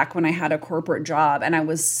job back when I had a corporate job, and I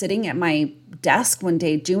was sitting at my desk one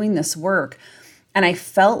day doing this work, and I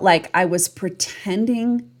felt like I was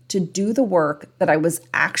pretending to do the work that I was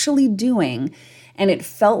actually doing, and it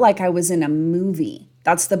felt like I was in a movie.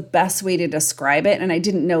 That's the best way to describe it. And I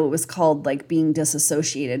didn't know it was called like being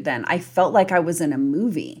disassociated then. I felt like I was in a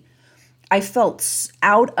movie. I felt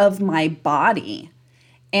out of my body.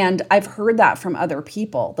 And I've heard that from other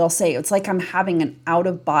people. They'll say it's like I'm having an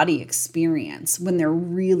out-of-body experience when they're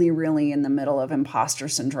really, really in the middle of imposter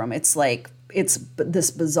syndrome. It's like it's this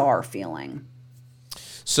bizarre feeling.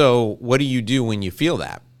 So what do you do when you feel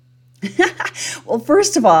that? Well,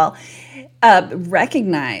 first of all,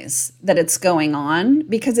 recognize that it's going on,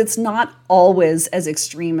 because it's not always as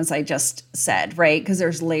extreme as I just said, right? Because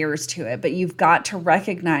there's layers to it, but you've got to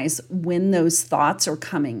recognize when those thoughts are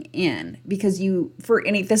coming in, because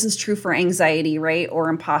this is true for anxiety, right? Or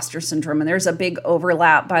imposter syndrome. And there's a big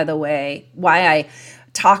overlap, by the way. Why I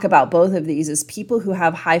talk about both of these is people who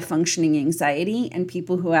have high functioning anxiety and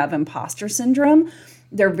people who have imposter syndrome.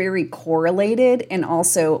 They're very correlated. And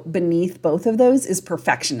also beneath both of those is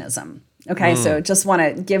perfectionism. Okay, so just want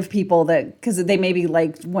to give people because they may be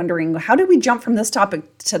like wondering, how did we jump from this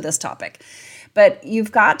topic to this topic? But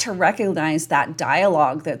you've got to recognize that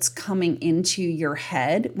dialogue that's coming into your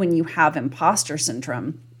head when you have imposter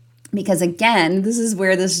syndrome. Because again, this is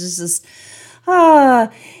where this is just, ah,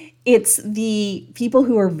 it's the people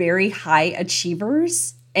who are very high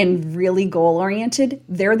achievers and really goal oriented.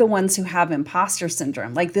 They're the ones who have imposter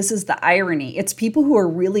syndrome. Like, this is the irony. It's people who are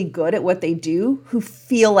really good at what they do who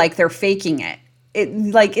feel like they're faking it.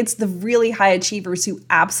 It's the really high achievers who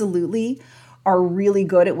absolutely are really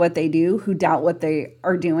good at what they do, who doubt what they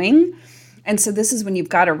are doing. And so this is when you've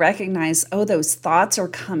got to recognize, oh, those thoughts are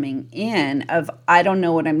coming in of, I don't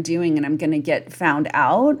know what I'm doing and I'm going to get found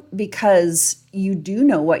out, because you do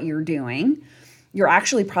know what you're doing. You're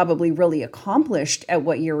actually probably really accomplished at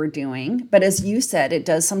what you're doing. But as you said, it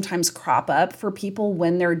does sometimes crop up for people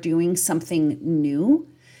when they're doing something new.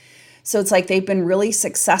 So it's like they've been really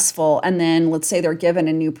successful, and then let's say they're given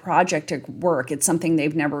a new project at work. It's something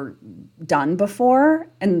they've never done before.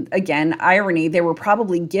 And again, irony, they were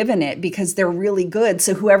probably given it because they're really good.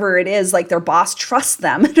 So whoever it is, like their boss trusts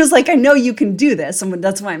them. It was like, I know you can do this, and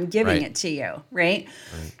that's why I'm giving it to you, right?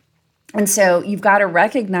 And so you've got to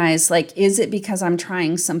recognize, like, is it because I'm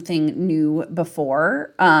trying something new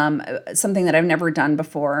before, something that I've never done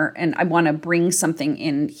before, and I want to bring something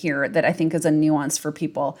in here that I think is a nuance for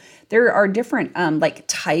people. There are different like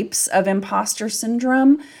types of imposter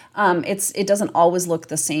syndrome. It doesn't always look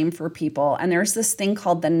the same for people. And there's this thing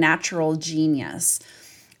called the natural genius.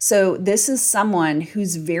 So this is someone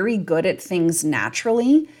who's very good at things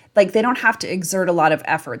naturally. Like, they don't have to exert a lot of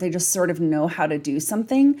effort. They just sort of know how to do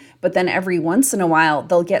something. But then every once in a while,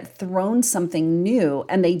 they'll get thrown something new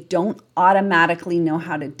and they don't automatically know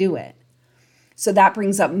how to do it. So that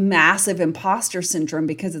brings up massive imposter syndrome,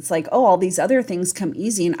 because it's like, oh, all these other things come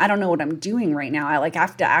easy and I don't know what I'm doing right now. I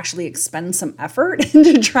have to actually expend some effort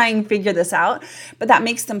to try and figure this out. But that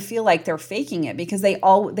makes them feel like they're faking it, because they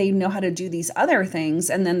know how to do these other things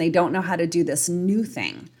and then they don't know how to do this new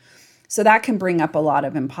thing. So that can bring up a lot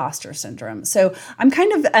of imposter syndrome. So I'm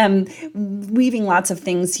kind of weaving lots of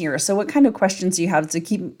things here. So what kind of questions do you have to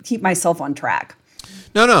keep myself on track?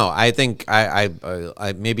 No. I think I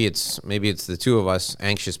maybe it's the two of us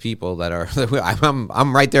anxious people that are.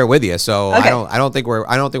 I'm right there with you. So okay. I don't think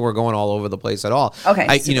we're going all over the place at all. Okay.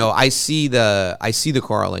 I see the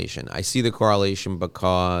correlation. I see the correlation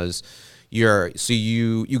because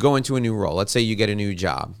you go into a new role. Let's say you get a new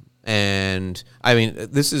job. And I mean,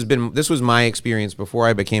 this was my experience before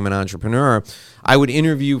I became an entrepreneur. I would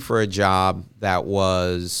interview for a job that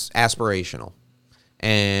was aspirational,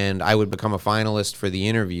 and I would become a finalist for the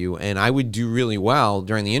interview, and I would do really well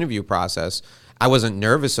during the interview process. I wasn't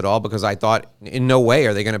nervous at all, because I thought, in no way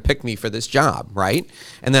are they going to pick me for this job, right?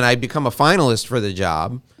 And then I'd become a finalist for the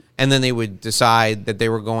job, and then they would decide that they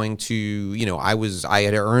were going to, I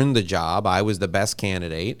had earned the job, I was the best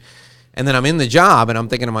candidate. And then I'm in the job and I'm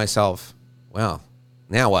thinking to myself, well,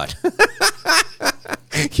 now what?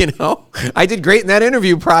 I did great in that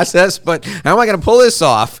interview process, but how am I going to pull this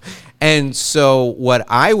off? And so what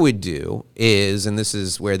I would do is, and this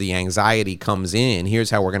is where the anxiety comes in, here's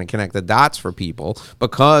how we're going to connect the dots for people.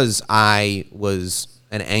 Because I was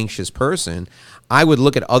an anxious person, I would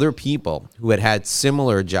look at other people who had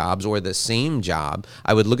similar jobs or the same job.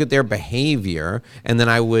 I would look at their behavior, and then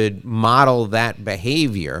I would model that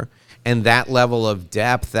behavior. And that level of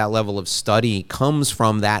depth, that level of study comes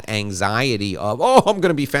from that anxiety of, oh, I'm going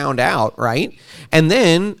to be found out, right? And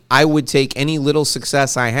then I would take any little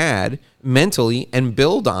success I had mentally and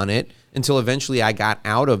build on it until eventually I got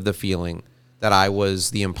out of the feeling that I was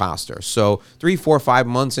the imposter. So 3, 4, 5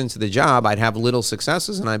 months into the job, I'd have little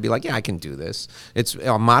successes and I'd be like, yeah, I can do this. It's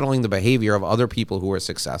modeling the behavior of other people who are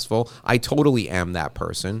successful. I totally am that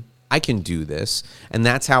person. I can do this. And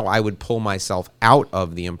that's how I would pull myself out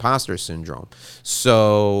of the imposter syndrome.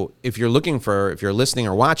 So if you're listening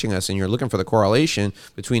or watching us and you're looking for the correlation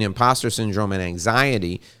between imposter syndrome and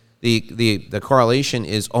anxiety, the correlation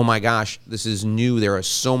is, oh my gosh, this is new. There are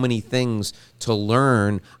so many things to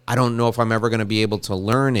learn. I don't know if I'm ever going to be able to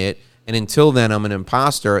learn it. And until then, I'm an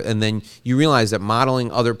imposter. And then you realize that modeling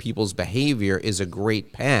other people's behavior is a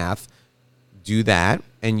great path. Do that,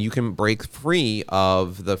 and you can break free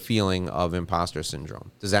of the feeling of imposter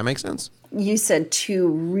syndrome. Does that make sense? You said two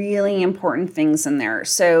really important things in there.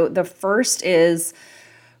 So the first is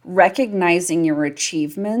recognizing your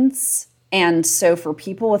achievements. And so for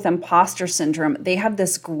people with imposter syndrome, they have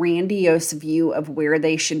this grandiose view of where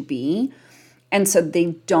they should be. And so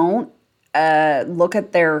they don't look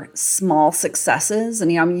at their small successes.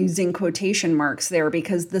 And I'm using quotation marks there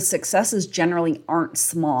because the successes generally aren't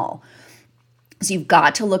small. So you've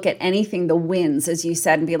got to look at anything, the wins, as you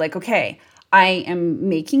said, and be like, okay, I am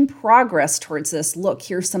making progress towards this. Look,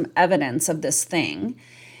 here's some evidence of this thing.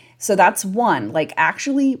 So that's one, like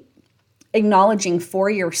actually acknowledging for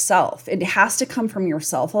yourself. It has to come from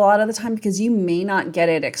yourself a lot of the time because you may not get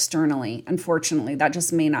it externally. Unfortunately, that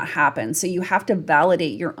just may not happen. So you have to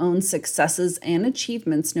validate your own successes and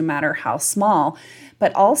achievements, no matter how small.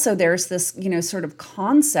 But also there's this, sort of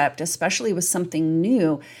concept, especially with something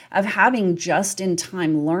new, of having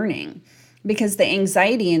just-in-time learning. Because the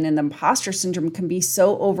anxiety and the imposter syndrome can be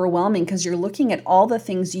so overwhelming because you're looking at all the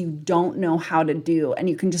things you don't know how to do. And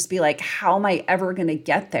you can just be like, how am I ever going to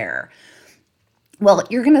get there? Well,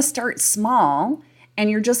 you're going to start small and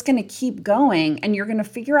you're just going to keep going and you're going to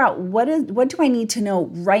figure out what do I need to know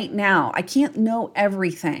right now? I can't know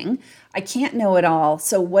everything. I can't know it all.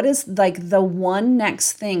 So what is like the one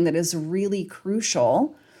next thing that is really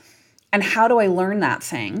crucial? And how do I learn that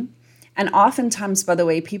thing? And oftentimes, by the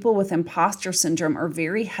way, people with imposter syndrome are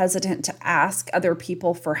very hesitant to ask other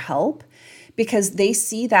people for help because they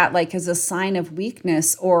see that like as a sign of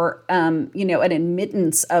weakness or, an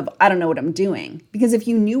admittance of, I don't know what I'm doing. Because if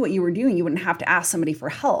you knew what you were doing, you wouldn't have to ask somebody for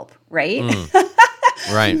help, right?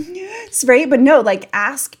 Right. Right. But no, like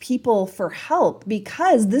ask people for help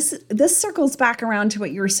because this circles back around to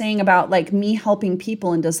what you were saying about like me helping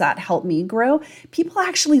people and does that help me grow? People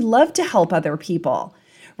actually love to help other people.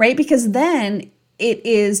 Right? Because then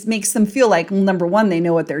it makes them feel like, number one, they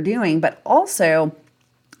know what they're doing, but also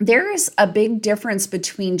there is a big difference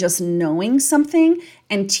between just knowing something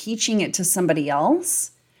and teaching it to somebody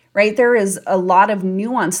else, right? There is a lot of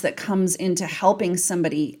nuance that comes into helping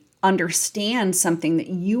somebody understand something that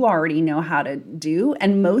you already know how to do.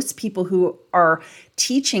 And most people who are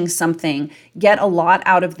teaching something get a lot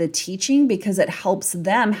out of the teaching because it helps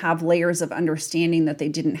them have layers of understanding that they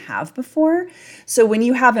didn't have before. So when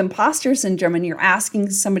you have imposter syndrome and you're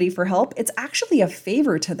asking somebody for help, it's actually a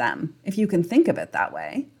favor to them, if you can think of it that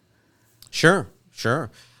way. Sure.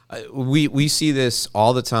 We see this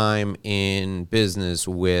all the time in business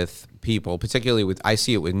with people, particularly I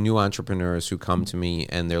see it with new entrepreneurs who come to me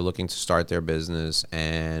and they're looking to start their business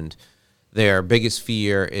and their biggest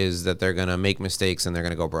fear is that they're going to make mistakes and they're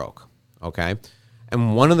going to go broke. Okay.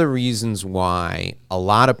 And one of the reasons why a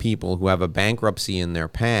lot of people who have a bankruptcy in their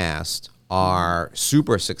past are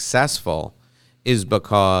super successful is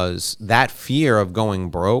because that fear of going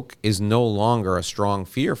broke is no longer a strong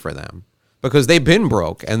fear for them. Because they've been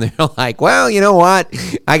broke and they're like, well, you know what?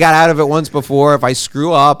 I got out of it once before. If I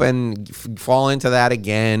screw up and fall into that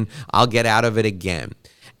again, I'll get out of it again.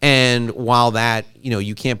 And while that,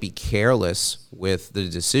 you can't be careless with the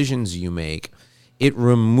decisions you make, it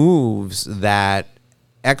removes that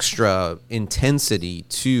extra intensity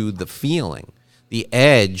to the feeling. The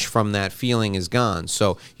edge from that feeling is gone.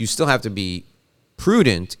 So you still have to be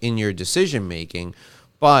prudent in your decision making,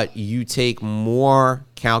 but you take more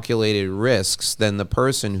calculated risks than the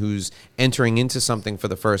person who's entering into something for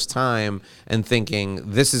the first time and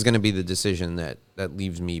thinking this is going to be the decision that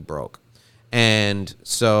leaves me broke. And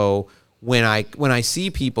so when I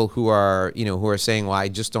see people who are saying, well, I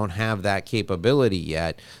just don't have that capability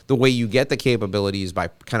yet, the way you get the capability is by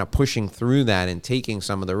kind of pushing through that and taking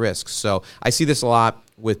some of the risks. So I see this a lot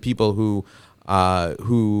with people who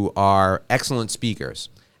are excellent speakers.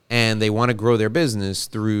 And they want to grow their business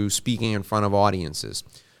through speaking in front of audiences.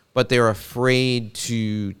 But they're afraid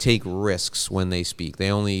to take risks when they speak.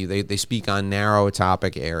 They speak on narrow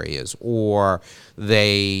topic areas, or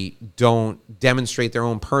they don't demonstrate their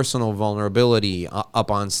own personal vulnerability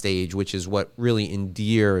up on stage, which is what really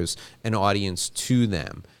endears an audience to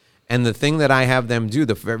them. And the thing that I have them do,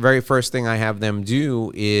 the very first thing I have them do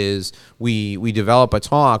is we develop a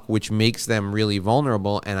talk which makes them really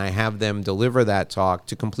vulnerable, and I have them deliver that talk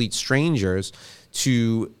to complete strangers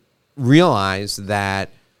to realize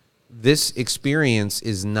that this experience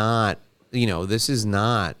is not, this is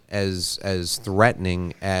not as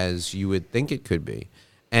threatening as you would think it could be.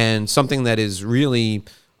 And something that is really,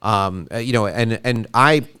 and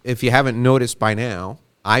if you haven't noticed by now,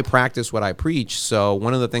 I practice what I preach. So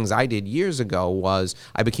one of the things I did years ago was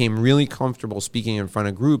I became really comfortable speaking in front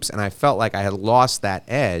of groups, and I felt like I had lost that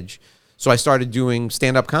edge. So I started doing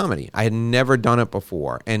stand-up comedy. I had never done it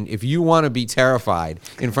before. And if you want to be terrified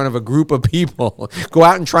in front of a group of people, go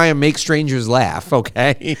out and try and make strangers laugh,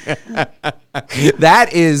 okay? That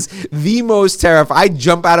is the most terrifying. I'd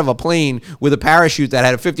jump out of a plane with a parachute that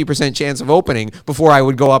had a 50% chance of opening before I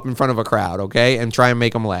would go up in front of a crowd, okay, and try and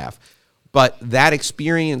make them laugh. But that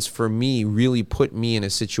experience for me really put me in a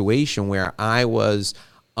situation where I was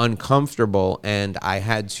uncomfortable and I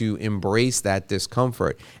had to embrace that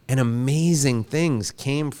discomfort. And amazing things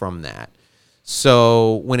came from that.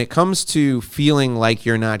 So when it comes to feeling like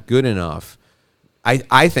you're not good enough,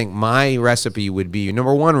 I think my recipe would be,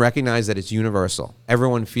 number one, recognize that it's universal.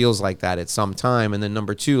 Everyone feels like that at some time. And then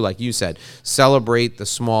number two, like you said, celebrate the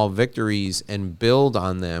small victories and build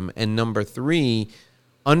on them. And number three,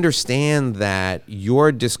 understand that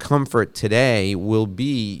your discomfort today will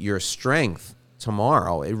be your strength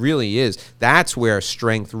tomorrow. It really is. That's where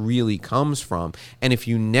strength really comes from. And if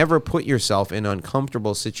you never put yourself in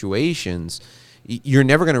uncomfortable situations, you're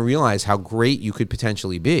never going to realize how great you could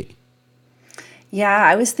potentially be. Yeah,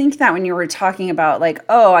 I was thinking that when you were talking about like,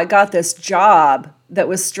 oh, I got this job that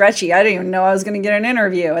was stretchy. I didn't even know I was going to get an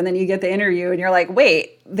interview. And then you get the interview and you're like,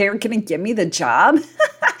 wait, they're going to give me the job?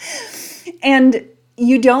 And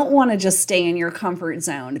you don't want to just stay in your comfort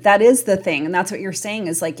zone. That is the thing. And that's what you're saying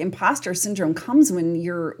is like imposter syndrome comes when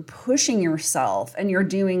you're pushing yourself and you're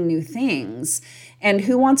doing new things. And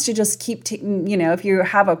who wants to just keep, if you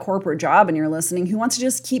have a corporate job and you're listening, who wants to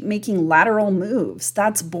just keep making lateral moves?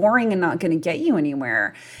 That's boring and not going to get you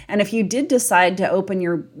anywhere. And if you did decide to open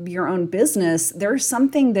your own business, there's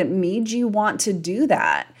something that made you want to do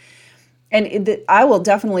that. And I will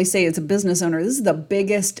definitely say as a business owner, this is the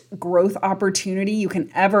biggest growth opportunity you can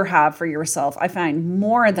ever have for yourself. I find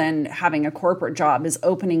more than having a corporate job is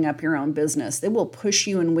opening up your own business. It will push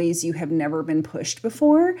you in ways you have never been pushed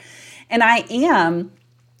before. And I am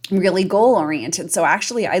really goal oriented. So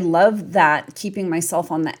actually, I love that, keeping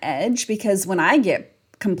myself on the edge, because when I get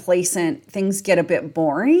complacent, things get a bit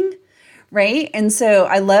boring. Right. And so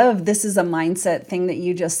I love, this is a mindset thing that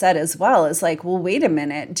you just said as well, is like, well, wait a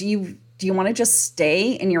minute. Do you want to just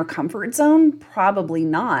stay in your comfort zone? Probably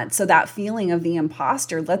not. So that feeling of the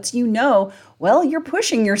imposter lets you know, well, you're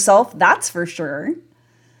pushing yourself. That's for sure.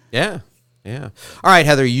 Yeah. Yeah. All right,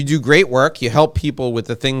 Heather, you do great work. You help people with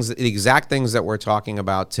the exact things that we're talking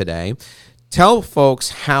about today. Tell folks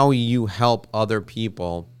how you help other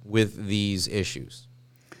people with these issues.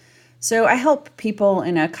 So I help people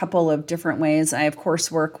in a couple of different ways. I, of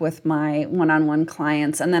course, work with my one-on-one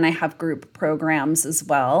clients, and then I have group programs as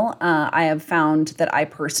well. I have found that I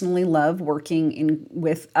personally love working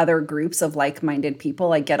with other groups of like-minded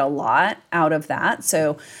people. I get a lot out of that.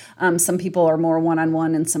 So some people are more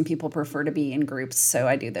one-on-one, and some people prefer to be in groups. So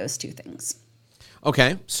I do those two things.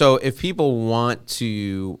 Okay, so if people want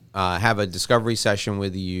to have a discovery session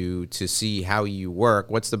with you to see how you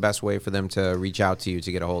work, what's the best way for them to reach out to you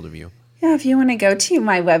to get a hold of you? Yeah, if you want to go to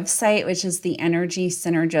my website, which is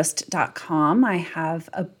theenergysynergist.com, I have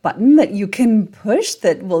a button that you can push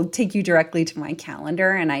that will take you directly to my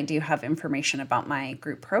calendar, and I do have information about my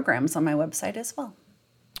group programs on my website as well.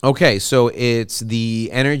 Okay, so it's the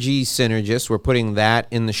Energy Synergist. We're putting that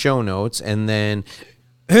in the show notes, and then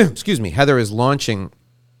excuse me, Heather is launching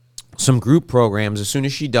some group programs. As soon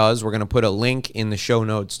as she does, we're going to put a link in the show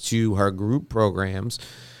notes to her group programs.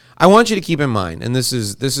 I want you to keep in mind, and this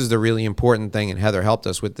is the really important thing, and Heather helped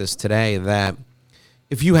us with this today, that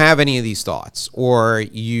if you have any of these thoughts, or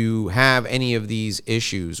you have any of these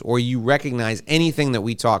issues, or you recognize anything that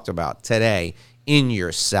we talked about today in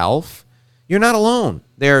yourself, you're not alone.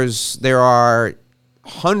 There are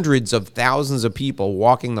hundreds of thousands of people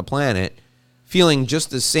walking the planet feeling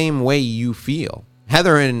just the same way you feel.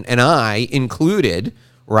 Heather and I included,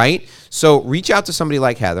 right? So reach out to somebody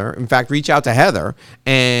like Heather. In fact, reach out to Heather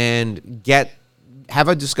and have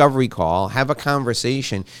a discovery call, have a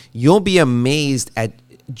conversation. You'll be amazed at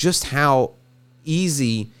just how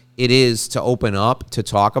easy it is to open up, to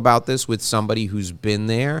talk about this with somebody who's been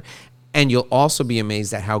there. And you'll also be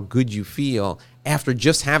amazed at how good you feel after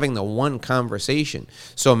just having the one conversation.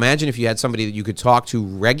 So imagine if you had somebody that you could talk to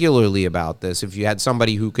regularly about this, if you had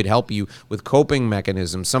somebody who could help you with coping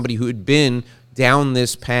mechanisms, somebody who had been down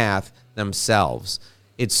this path themselves.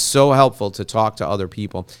 It's so helpful to talk to other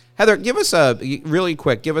people. Heather, give us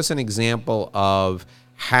an example of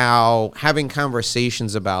how having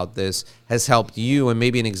conversations about this has helped you, and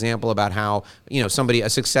maybe an example about how, a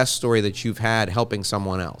success story that you've had helping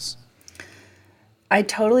someone else. I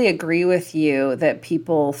totally agree with you that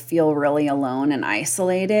people feel really alone and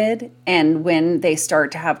isolated. And when they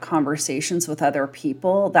start to have conversations with other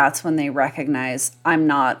people, that's when they recognize I'm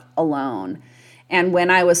not alone. And when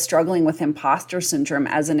I was struggling with imposter syndrome,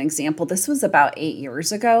 as an example, this was about 8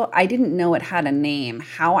 years ago. I didn't know it had a name.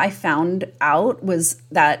 How I found out was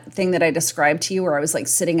that thing that I described to you, where I was like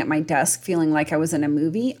sitting at my desk feeling like I was in a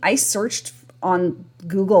movie. I searched on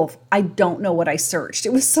Google. I don't know what I searched.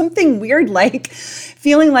 It was something weird, like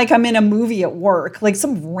feeling like I'm in a movie at work, like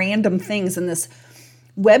some random things. And this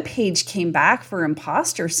webpage came back for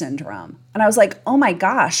imposter syndrome. And I was like, oh my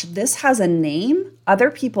gosh, this has a name?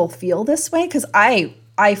 Other people feel this way? Because I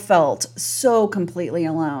felt so completely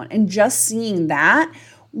alone. And just seeing that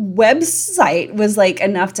website was like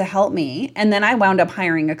enough to help me. And then I wound up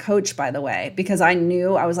hiring a coach, by the way, because I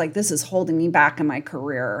knew, I was like, this is holding me back in my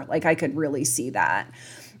career. Like I could really see that.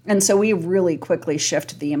 And so we really quickly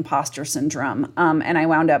shifted the imposter syndrome. And I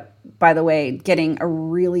wound up, by the way, getting a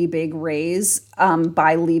really big raise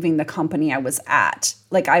by leaving the company I was at.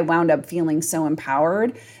 Like I wound up feeling so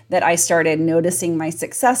empowered that I started noticing my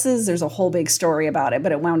successes. There's a whole big story about it,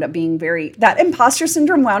 but it wound up being that imposter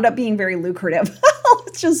syndrome wound up being very lucrative.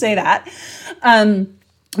 Let's just say that.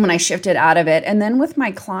 When I shifted out of it. And then with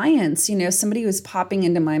my clients, somebody who's popping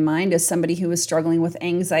into my mind as somebody who was struggling with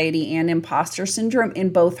anxiety and imposter syndrome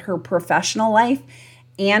in both her professional life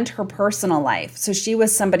and her personal life. So she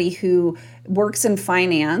was somebody who works in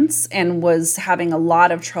finance and was having a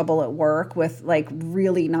lot of trouble at work with like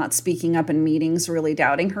really not speaking up in meetings, really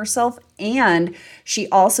doubting herself. And she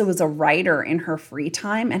also was a writer in her free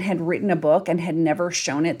time and had written a book and had never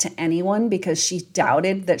shown it to anyone because she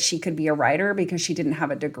doubted that she could be a writer because she didn't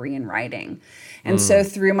have a degree in writing. And so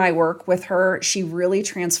through my work with her, she really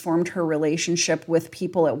transformed her relationship with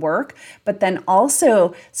people at work, but then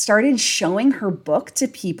also started showing her book to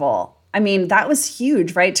people. I mean, that was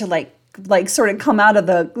huge, right? To like sort of come out of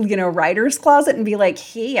the, writer's closet and be like,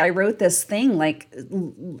 hey, I wrote this thing, like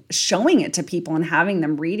showing it to people and having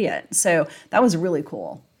them read it. So that was really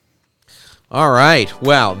cool. All right.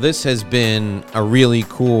 Well, this has been a really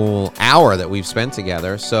cool hour that we've spent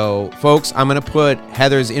together. So, folks, I'm going to put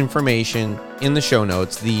Heather's information in the show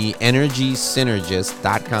notes. The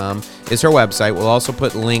energysynergist.com is her website. We'll also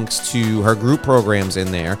put links to her group programs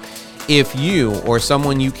in there. If you or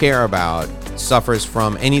someone you care about suffers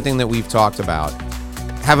from anything that we've talked about,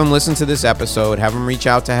 have them listen to this episode, have them reach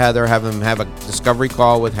out to Heather, have them have a discovery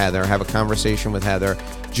call with Heather, have a conversation with Heather.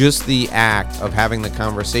 Just the act of having the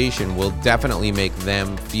conversation will definitely make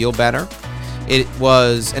them feel better. It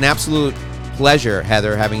was an absolute pleasure,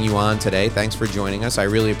 Heather, having you on today. Thanks for joining us. I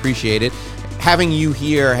really appreciate it. Having you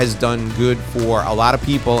here has done good for a lot of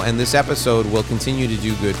people, and this episode will continue to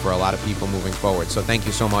do good for a lot of people moving forward. So thank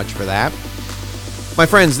you so much for that. My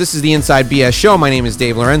friends, this is the Inside BS Show. My name is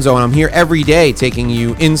Dave Lorenzo, and I'm here every day taking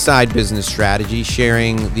you inside business strategy,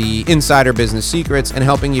 sharing the insider business secrets, and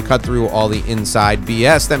helping you cut through all the inside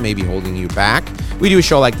BS that may be holding you back. We do a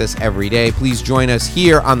show like this every day. Please join us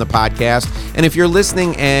here on the podcast. And if you're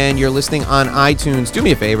listening and you're listening on iTunes, do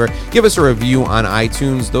me a favor, give us a review on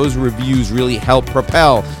iTunes. Those reviews really help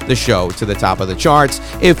propel the show to the top of the charts.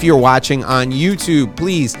 If you're watching on YouTube,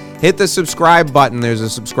 please hit the subscribe button. There's a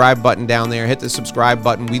subscribe button down there. Hit the subscribe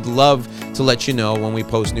button. We'd love to let you know when we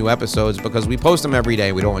post new episodes because we post them every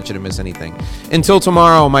day. We don't want you to miss anything. Until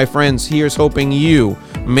tomorrow, my friends, here's hoping you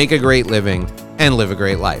make a great living and live a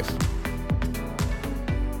great life.